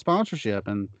re-up that sponsorship,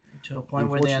 and to a point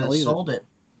where they had sold it.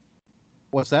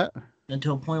 What's that?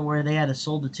 Until a point where they had to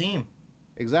sold the team.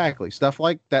 Exactly, stuff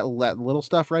like that little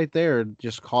stuff right there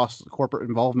just costs corporate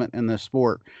involvement in the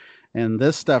sport. And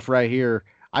this stuff right here,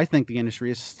 I think the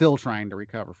industry is still trying to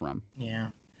recover from. Yeah.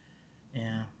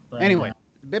 But, anyway,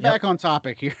 a bit back on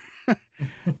topic here.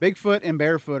 Bigfoot and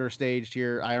Barefoot are staged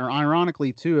here.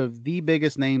 Ironically, two of the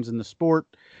biggest names in the sport.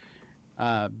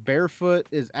 Barefoot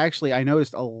is actually, I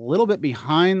noticed, a little bit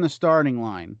behind the starting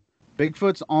line.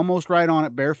 Bigfoot's almost right on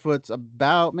it. Barefoot's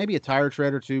about maybe a tire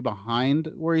tread or two behind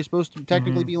where he's supposed to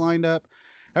technically be lined up.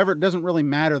 However, it doesn't really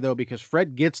matter, though, because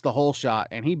Fred gets the whole shot,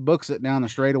 and he books it down the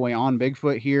straightaway on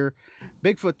Bigfoot here.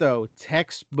 Bigfoot, though,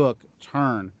 textbook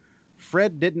turn.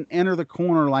 Fred didn't enter the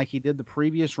corner like he did the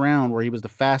previous round, where he was the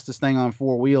fastest thing on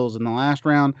four wheels in the last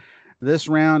round. This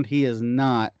round, he is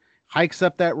not. Hikes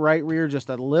up that right rear just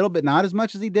a little bit, not as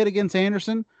much as he did against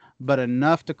Anderson, but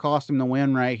enough to cost him the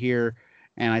win right here.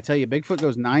 And I tell you, Bigfoot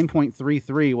goes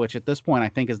 9.33, which at this point I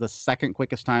think is the second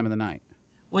quickest time of the night.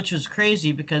 Which was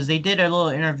crazy because they did a little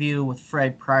interview with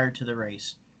Fred prior to the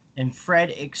race. And Fred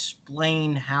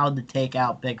explained how to take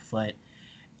out Bigfoot.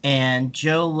 And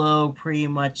Joe Lowe pretty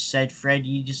much said, Fred,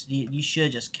 you should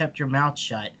have just kept your mouth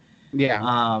shut.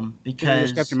 Yeah. You just kept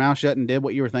your Because mouth shut and did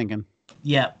what you were thinking.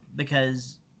 yeah,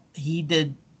 because he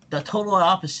did the total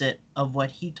opposite of what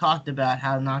he talked about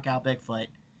how to knock out Bigfoot,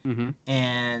 Mm-hmm.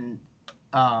 and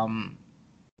um,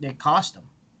 it cost him.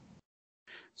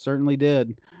 Certainly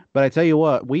did. But I tell you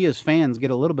what, we as fans get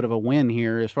a little bit of a win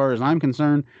here as far as I'm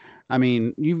concerned. I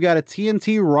mean, you've got a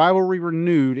TNT rivalry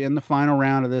renewed in the final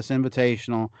round of this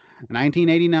invitational.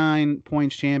 1989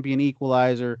 points champion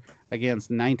Equalizer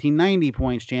against 1990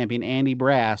 points champion Andy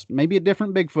Brass. Maybe a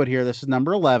different Bigfoot here. This is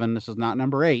number 11. This is not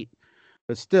number 8.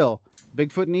 But still,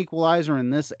 Bigfoot and Equalizer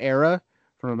in this era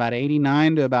from about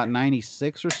 89 to about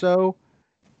 96 or so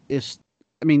is,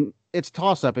 I mean, it's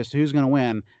toss up as to who's going to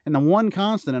win. And the one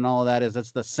constant in all of that is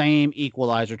it's the same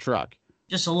Equalizer truck.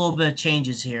 Just a little bit of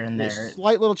changes here and There's there.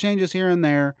 slight little changes here and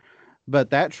there, but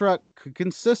that truck could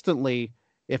consistently,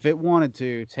 if it wanted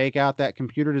to, take out that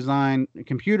computer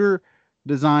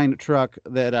designed truck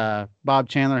that Bob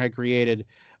Chandler had created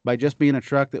by just being a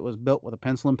truck that was built with a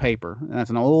pencil and paper. And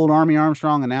that's an old Army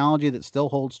Armstrong analogy that still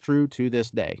holds true to this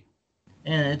day.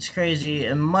 And it's crazy,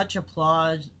 and much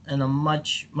applause and a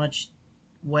much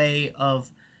way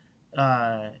of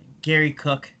Gary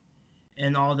Cook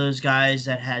and all those guys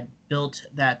that had built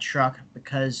that truck,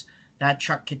 because that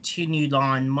truck continued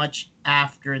on much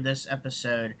after this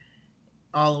episode,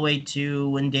 all the way to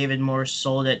when David Morse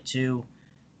sold it to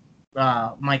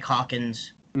Mike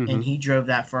Hawkins, and he drove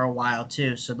that for a while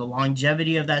too. So the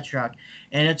longevity of that truck,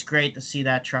 and it's great to see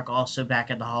that truck also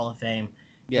back at the Hall of Fame.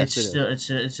 Yes, It's still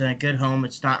it's in a good home.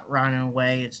 It's not running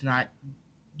away. It's not,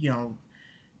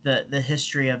 the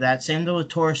history of that. Same though with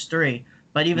Taurus 3.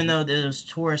 But even though there's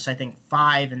Taurus, I think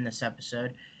 5 in this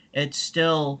episode, it's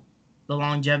still the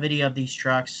longevity of these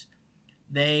trucks.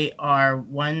 They are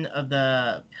one of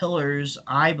the pillars,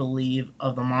 I believe,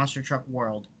 of the monster truck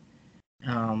world.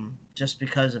 Just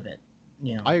because of it,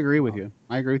 I agree with you.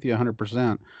 I agree with you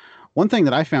 100%. One thing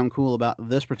that I found cool about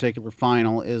this particular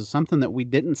final is something that we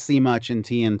didn't see much in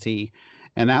TNT,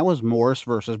 and that was Morris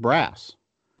versus Brass.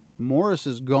 Morris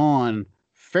is gone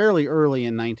fairly early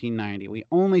in 1990. We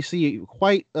only see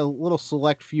quite a little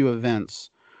select few events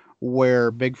where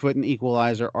Bigfoot and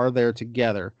Equalizer are there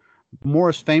together.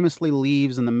 Morris famously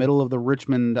leaves in the middle of the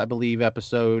Richmond, I believe,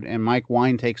 episode, and Mike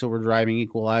Wine takes over driving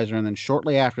Equalizer, and then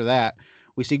shortly after that,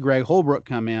 we see Greg Holbrook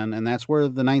come in, and that's where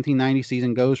the 1990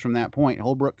 season goes from that point.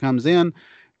 Holbrook comes in,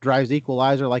 drives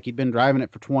Equalizer like he'd been driving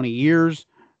it for 20 years,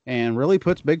 and really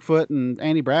puts Bigfoot and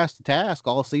Andy Brass to task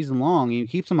all season long. He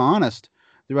keeps them honest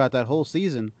throughout that whole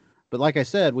season. But like I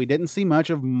said, we didn't see much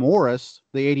of Morris,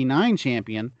 the 89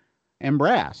 champion, and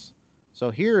Brass.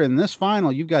 So here in this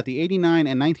final, you've got the 89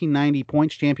 and 1990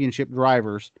 points championship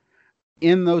drivers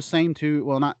in those same two,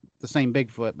 well, not the same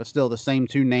Bigfoot, but still the same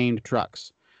two named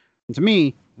trucks. And to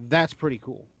me, that's pretty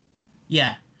cool.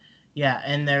 Yeah,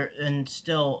 and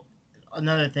still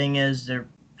another thing is they're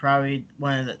probably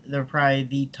one of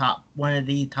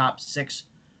the top 6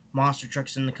 monster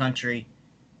trucks in the country.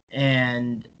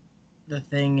 And the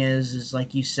thing is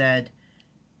like you said,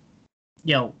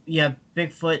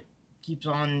 Bigfoot keeps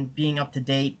on being up to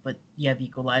date, but you have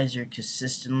Equalizer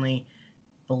consistently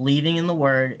believing in the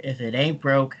word. If it ain't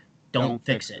broke, don't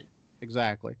fix it.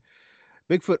 Exactly.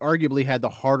 Bigfoot arguably had the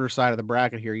harder side of the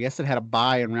bracket here. Yes, it had a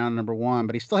bye in round number 1,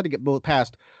 but he still had to get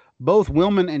past both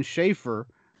Willman and Schaefer.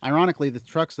 Ironically, the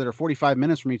trucks that are 45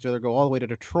 minutes from each other go all the way to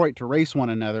Detroit to race one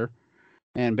another.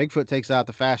 And Bigfoot takes out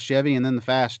the fast Chevy and then the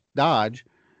fast Dodge.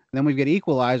 And then we've got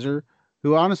Equalizer,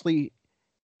 who honestly,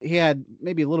 he had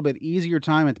maybe a little bit easier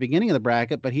time at the beginning of the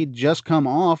bracket, but he'd just come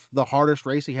off the hardest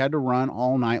race he had to run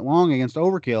all night long against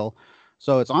Overkill.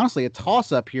 So it's honestly a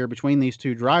toss-up here between these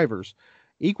two drivers.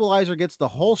 Equalizer gets the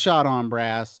whole shot on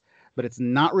Brass, but it's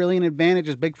not really an advantage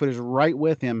as Bigfoot is right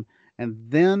with him. And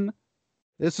then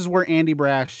this is where Andy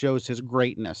Brass shows his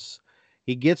greatness.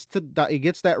 He gets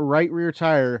that right rear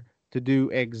tire to do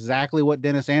exactly what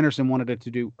Dennis Anderson wanted it to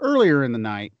do earlier in the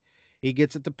night. He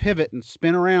gets it to pivot and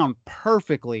spin around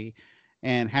perfectly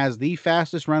and has the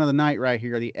fastest run of the night right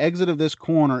here. The exit of this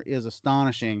corner is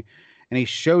astonishing, and he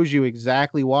shows you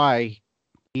exactly why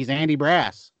he's Andy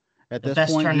Brass. At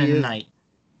this point, turn of the night.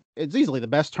 It's easily the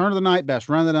best turn of the night, best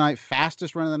run of the night,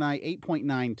 fastest run of the night,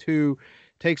 8.92.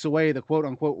 Takes away the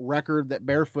quote-unquote record that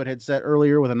Barefoot had set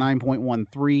earlier with a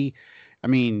 9.13. I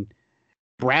mean,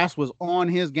 Brass was on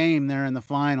his game there in the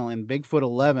final, and Bigfoot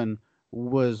 11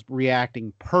 was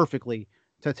reacting perfectly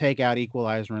to take out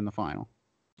Equalizer in the final.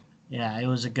 Yeah, it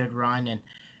was a good run,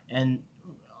 and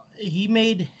he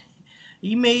made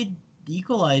the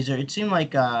Equalizer. It seemed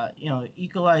like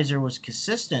Equalizer was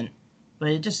consistent, but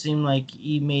it just seemed like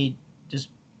he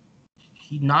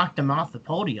knocked him off the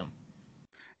podium.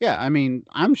 Yeah, I mean,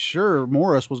 I'm sure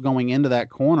Morris was going into that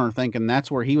corner thinking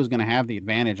that's where he was going to have the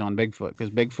advantage on Bigfoot because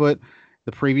Bigfoot,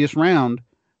 the previous round,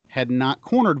 had not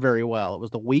cornered very well. It was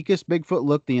the weakest Bigfoot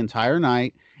look the entire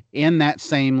night in that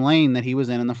same lane that he was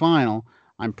in the final.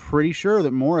 I'm pretty sure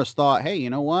that Morris thought, hey, you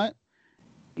know what?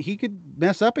 He could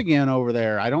mess up again over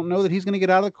there. I don't know that he's going to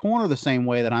get out of the corner the same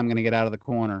way that I'm going to get out of the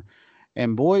corner.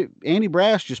 And boy, Andy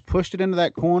Brass just pushed it into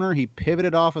that corner. He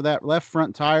pivoted off of that left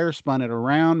front tire, spun it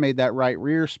around, made that right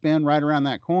rear spin right around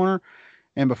that corner.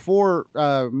 And before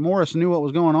Morris knew what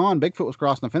was going on, Bigfoot was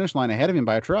crossing the finish line ahead of him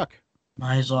by a truck.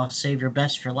 Might as well save your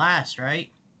best for last,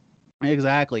 right?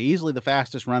 Exactly. Easily the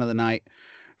fastest run of the night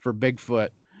for Bigfoot.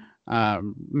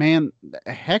 Man,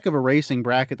 a heck of a racing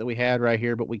bracket that we had right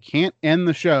here, but we can't end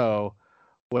the show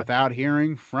without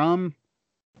hearing from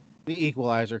the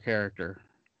Equalizer character.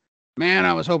 Man,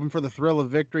 I was hoping for the thrill of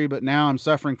victory, but now I'm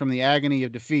suffering from the agony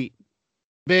of defeat.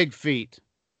 Big feet.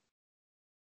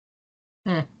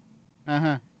 Hmm.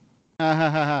 Uh-huh. Ha ha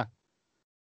ha ha.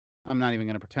 I'm not even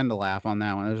going to pretend to laugh on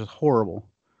that one. It was just horrible.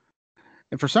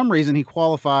 And for some reason, he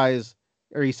qualifies,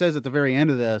 or he says at the very end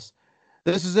of this,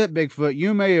 this is it, Bigfoot.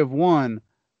 You may have won,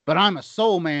 but I'm a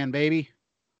soul man, baby.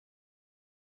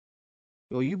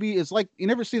 Will you be? It's like you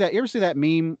never see that. You ever see that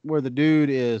meme where the dude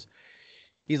is,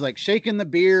 he's like shaking the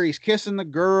beer, he's kissing the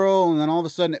girl, and then all of a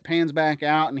sudden it pans back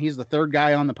out, and he's the third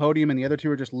guy on the podium, and the other two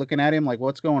are just looking at him like,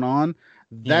 what's going on?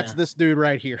 That's this dude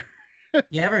right here.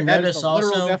 You ever That is notice the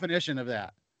literal also? definition of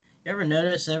that. You ever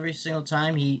notice every single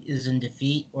time he is in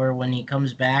defeat or when he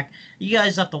comes back? You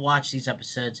guys have to watch these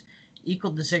episodes. The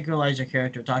Equalizer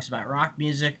character talks about rock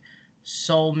music,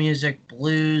 soul music,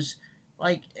 blues.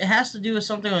 Like, it has to do with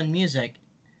something on music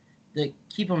that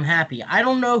keep him happy. I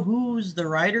don't know who's the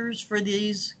writers for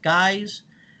these guys,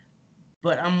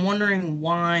 but I'm wondering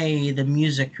why the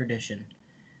music tradition.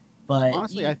 But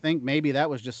honestly, I think maybe that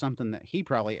was just something that he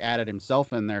probably added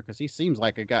himself in there because he seems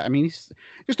like a guy. I mean, he's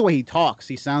just the way he talks.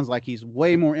 He sounds like he's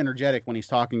way more energetic when he's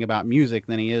talking about music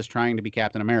than he is trying to be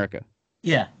Captain America.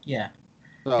 Yeah.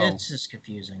 So, it's just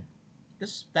confusing.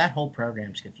 That whole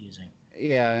program's confusing.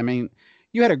 Yeah, I mean,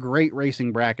 you had a great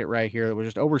racing bracket right here that was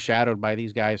just overshadowed by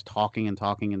these guys talking and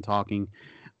talking and talking.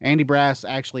 Andy Brass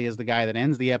actually is the guy that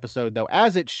ends the episode, though,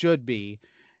 as it should be.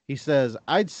 He says,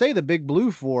 I'd say the big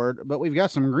blue Ford, but we've got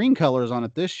some green colors on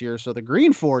it this year, so the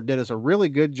green Ford did us a really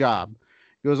good job.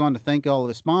 He goes on to thank all of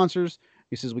the sponsors.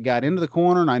 He says, we got into the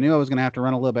corner, and I knew I was going to have to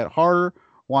run a little bit harder.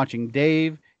 Watching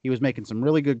Dave, he was making some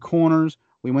really good corners.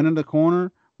 We went into the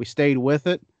corner. We stayed with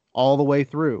it all the way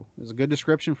through. It was a good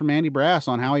description from Andy Brass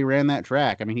on how he ran that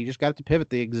track. I mean, he just got it to pivot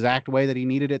the exact way that he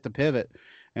needed it to pivot,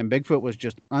 and Bigfoot was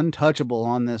just untouchable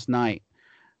on this night.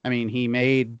 I mean, he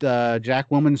made Jack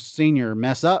Woman Sr.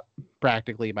 mess up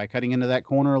practically by cutting into that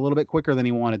corner a little bit quicker than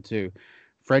he wanted to.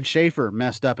 Fred Schaefer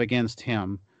messed up against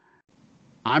him.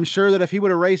 I'm sure that if he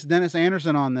would have raced Dennis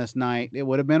Anderson on this night, it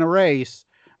would have been a race.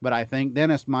 But I think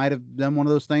Dennis might have done one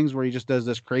of those things where he just does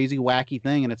this crazy, wacky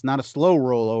thing, and it's not a slow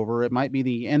rollover. It might be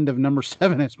the end of number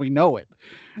 7 as we know it,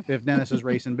 if Dennis is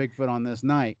racing Bigfoot on this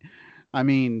night. I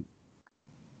mean,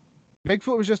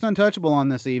 Bigfoot was just untouchable on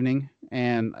this evening,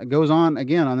 and it goes on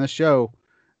again on this show.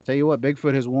 Tell you what,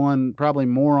 Bigfoot has won probably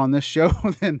more on this show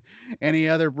than any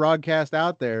other broadcast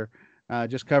out there,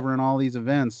 just covering all these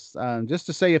events. Just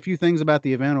to say a few things about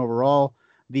the event overall,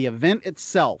 the event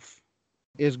itself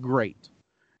is great.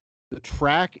 The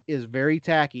track is very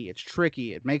tacky. It's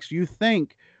tricky. It makes you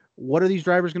think, what are these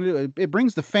drivers going to do? It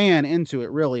brings the fan into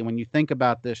it, really, when you think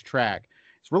about this track.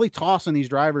 It's really tossing these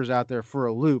drivers out there for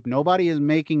a loop. Nobody is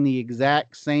making the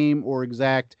exact same or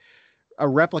a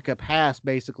replica pass,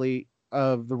 basically,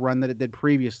 of the run that it did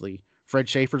previously. Fred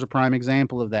Schaefer's a prime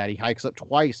example of that. He hikes up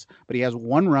twice, but he has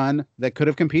one run that could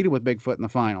have competed with Bigfoot in the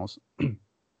finals.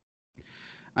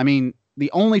 I mean,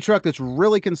 the only truck that's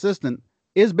really consistent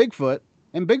is Bigfoot,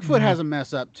 and Bigfoot has a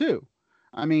mess up too.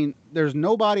 I mean, there's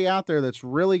nobody out there that's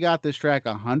really got this track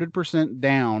 100%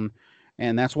 down,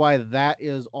 and that's why that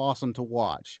is awesome to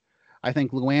watch. I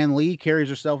think Luann Lee carries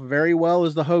herself very well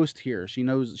as the host here. She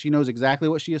knows exactly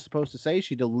what she is supposed to say.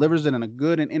 She delivers it in a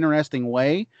good and interesting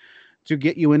way to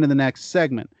get you into the next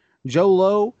segment. Joe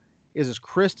Lowe is as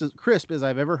crisp as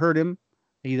I've ever heard him.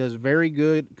 He does very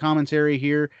good commentary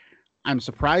here. I'm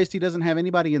surprised he doesn't have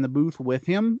anybody in the booth with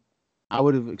him. I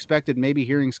would have expected maybe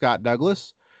hearing Scott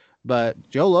Douglas, but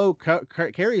Joe Lowe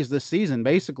carries this season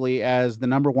basically as the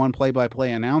number one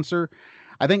play-by-play announcer.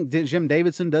 I think Jim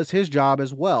Davidson does his job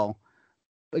as well.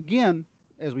 Again,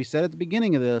 as we said at the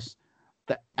beginning of this,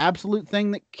 the absolute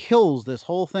thing that kills this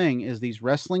whole thing is these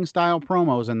wrestling style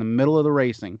promos in the middle of the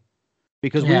racing.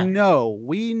 Because we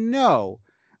know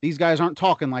These guys aren't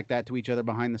talking like that to each other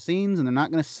behind the scenes, and they're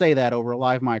not going to say that over a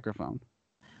live microphone.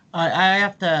 I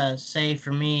have to say,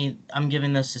 for me, I'm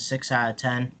giving this a 6 out of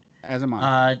 10. As am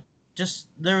I. Just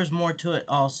there was more to it.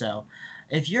 Also,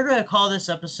 if you're going to call this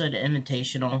episode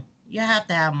Invitational, you have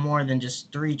to have more than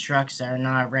just 3 trucks that are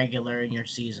not regular in your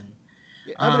season.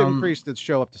 I would have increased the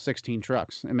show up to 16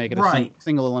 trucks and make it a Right.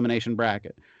 single elimination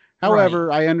bracket.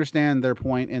 However, I understand their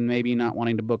point in maybe not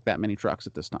wanting to book that many trucks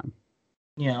at this time.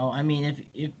 You know, I mean,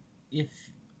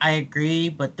 if I agree,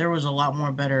 but there was a lot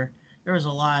more better. There was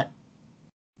a lot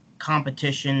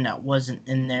competition that wasn't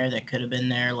in there that could have been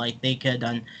there. Like they could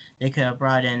have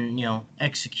brought in, you know,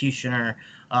 Executioner,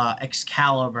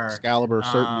 Excalibur. Excalibur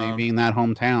certainly being that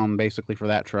hometown basically for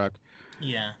that truck.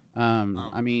 Yeah.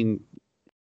 I mean,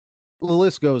 the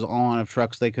list goes on of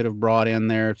trucks they could have brought in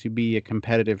there to be a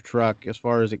competitive truck as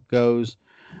far as it goes.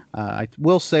 I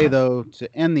will say, though,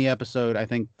 to end the episode, I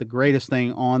think the greatest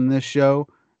thing on this show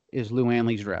is Lou Ann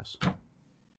Lee's dress.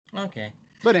 Okay.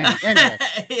 But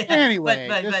anyway,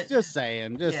 yeah, just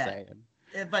saying.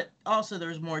 But also,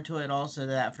 there's more to it. Also,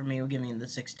 that for me, giving the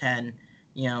 610.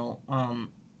 You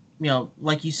know,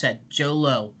 like you said, Joe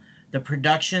Lowe, the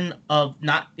production of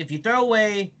if you throw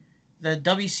away the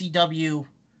WCW,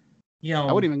 you know,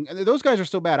 I wouldn't even. Those guys are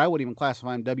so bad. I wouldn't even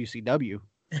classify them WCW.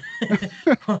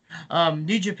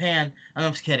 New Japan.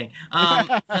 I'm just kidding.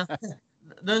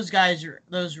 Those guys are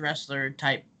those wrestler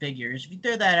type figures. If you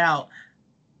throw that out,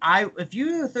 if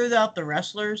you threw out the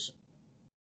wrestlers,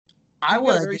 I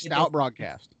would very stout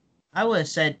broadcast. I would have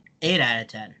said 8 out of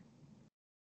 10.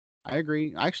 I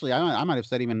agree. Actually, I might have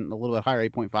said even a little bit higher,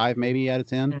 8.5 maybe out of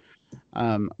 10.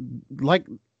 Like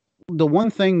the one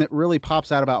thing that really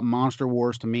pops out about Monster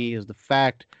Wars to me is the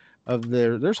fact of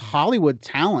there's Hollywood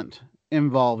talent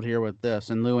involved here with this,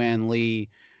 and Lou Ann Lee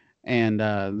and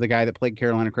the guy that played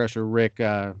Carolina Crusher, Rick.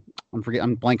 I'm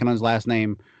blanking on his last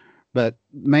name, but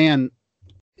man,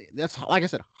 that's, like I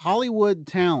said, Hollywood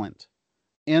talent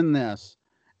in this.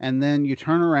 And then you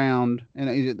turn around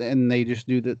and they just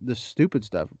do the stupid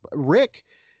stuff. Rick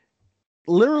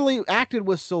literally acted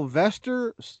with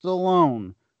Sylvester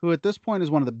Stallone, who at this point is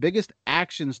one of the biggest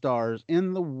action stars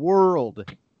in the world.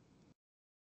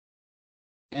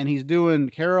 And he's doing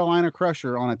Carolina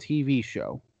Crusher on a TV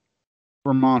show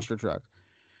for Monster Trucks.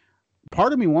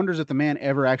 Part of me wonders if the man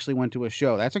ever actually went to a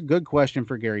show. That's a good question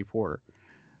for Gary Porter.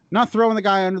 Not throwing the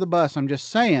guy under the bus. I'm just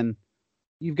saying,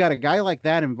 you've got a guy like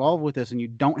that involved with this, and you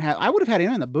don't have. I would have had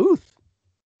him in the booth.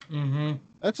 Mm-hmm.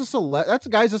 That's a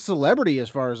guy's a celebrity as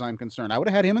far as I'm concerned. I would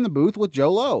have had him in the booth with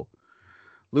Joe Lowe.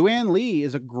 Lou Ann Lee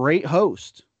is a great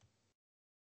host.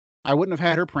 I wouldn't have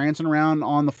had her prancing around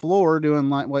on the floor doing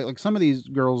like some of these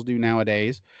girls do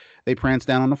nowadays. They prance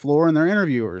down on the floor and they're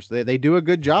interviewers. They do a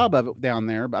good job of it down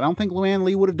there, but I don't think Lou Ann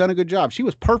Lee would have done a good job. She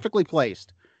was perfectly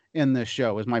placed in this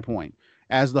show, is my point,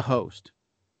 as the host.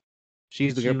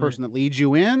 She's the person that leads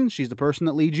you in. She's the person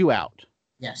that leads you out.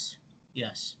 Yes.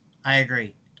 I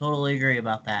agree. Totally agree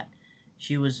about that.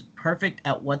 She was perfect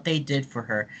at what they did for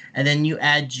her. And then you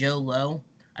add Joe Lowe.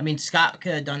 I mean, Scott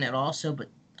could have done it also, but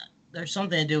there's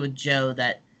something to do with Joe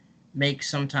that makes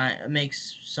some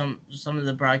of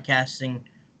the broadcasting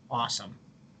awesome.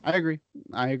 I agree.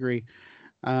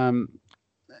 I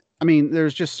mean,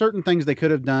 there's just certain things they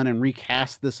could have done and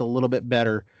recast this a little bit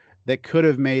better that could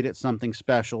have made it something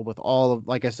special with all of,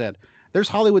 like I said, there's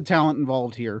Hollywood talent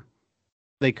involved here.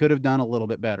 They could have done a little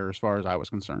bit better as far as I was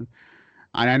concerned.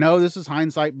 And I know this is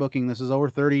hindsight booking. This is over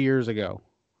 30 years ago.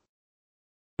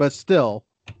 But still,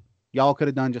 y'all could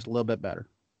have done just a little bit better.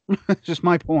 Just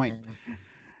my point.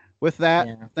 With that,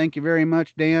 Thank you very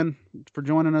much, Dan, for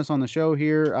joining us on the show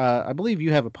here. I believe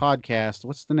you have a podcast.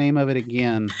 What's the name of it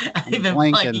again? I've been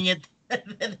blanking it.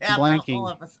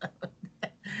 Blanking.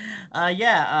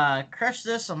 Crush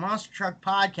This, a Monster Truck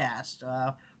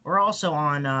podcast. We're also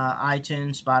on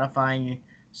iTunes, Spotify,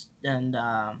 and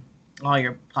all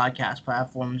your podcast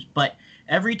platforms. But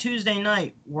every Tuesday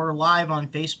night, we're live on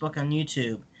Facebook and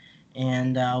YouTube.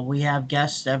 And we have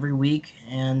guests every week.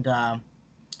 And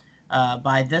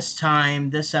by this time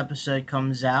this episode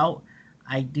comes out,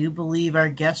 I do believe our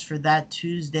guest for that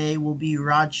Tuesday will be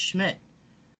Rod Schmidt,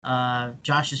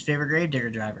 Josh's favorite gravedigger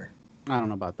driver. I don't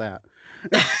know about that.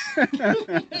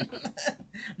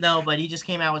 No, but he just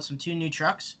came out with some 2 new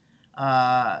trucks.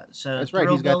 So that's right.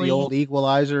 He's got the old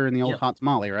Equalizer and the old Hot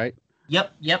Tamale, right?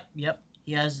 Yep.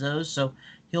 He has those. So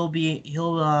he'll be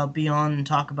on and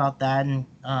talk about that and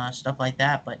stuff like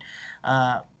that. But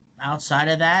outside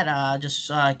of that,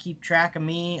 just keep track of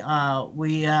me.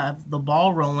 We have the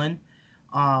ball rolling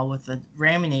with the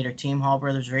Raminator team, Hall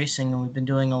Brothers Racing, and we've been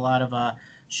doing a lot of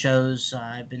shows.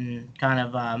 I've been kind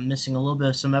of missing a little bit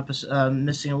of some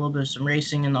missing a little bit of some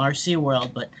racing in the RC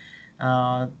world, but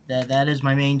that is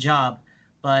my main job.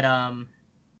 But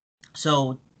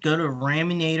so go to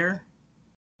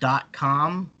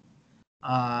raminator.com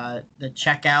to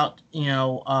check out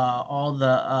all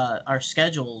the our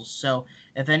schedules. So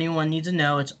if anyone needs to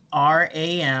know, it's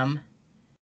RAM.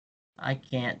 I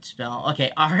can't spell.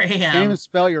 Okay, RAM. Can't even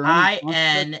spell your own.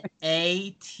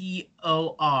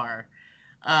 INATOR.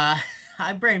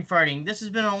 I'm brain farting. This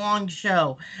has been a long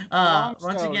show.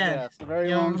 Once again, yes, a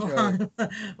very long show.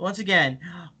 Once again,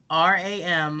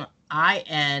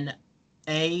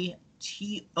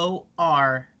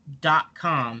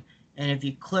 RAMINATOR.com. And if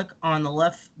you click on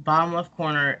the bottom left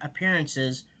corner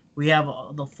appearances, we have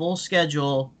the full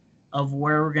schedule of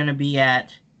where we're going to be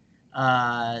at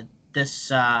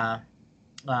this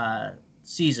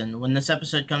season. When this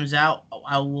episode comes out,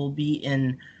 I will be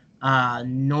in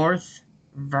North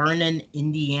Vernon,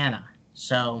 Indiana.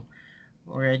 So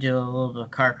we're going to do a little bit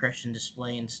of car crash and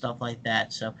display and stuff like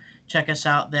that. So check us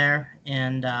out there,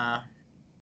 and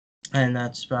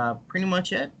that's pretty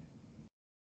much it.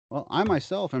 Well, I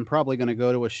myself am probably going to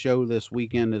go to a show this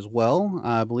weekend as well.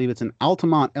 I believe it's in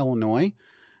Altamont, Illinois.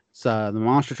 It's the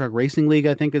Monster Truck Racing League,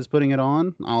 I think, is putting it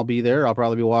on. I'll be there. I'll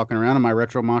probably be walking around in my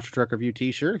Retro Monster Truck Review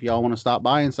t-shirt. If y'all want to stop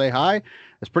by and say hi,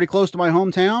 it's pretty close to my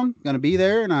hometown. Going to be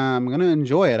there, and I'm going to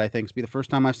enjoy it, I think. It's be the first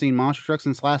time I've seen Monster Truck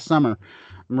since last summer.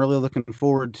 I'm really looking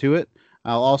forward to it.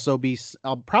 I'll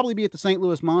probably be at the St.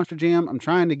 Louis Monster Jam. I'm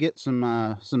trying to get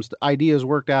some ideas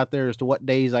worked out there as to what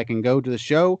days I can go to the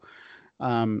show.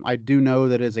 I do know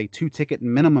that it's a 2-ticket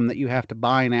minimum that you have to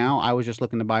buy now. I was just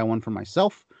looking to buy one for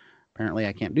myself. Apparently,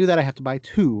 I can't do that. I have to buy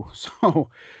 2. So,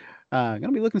 going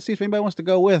to be looking to see if anybody wants to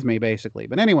go with me, basically.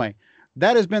 But anyway,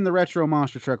 that has been the Retro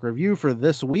Monster Truck Review for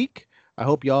this week. I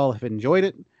hope y'all have enjoyed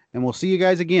it, and we'll see you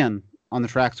guys again on the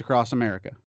tracks across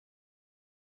America.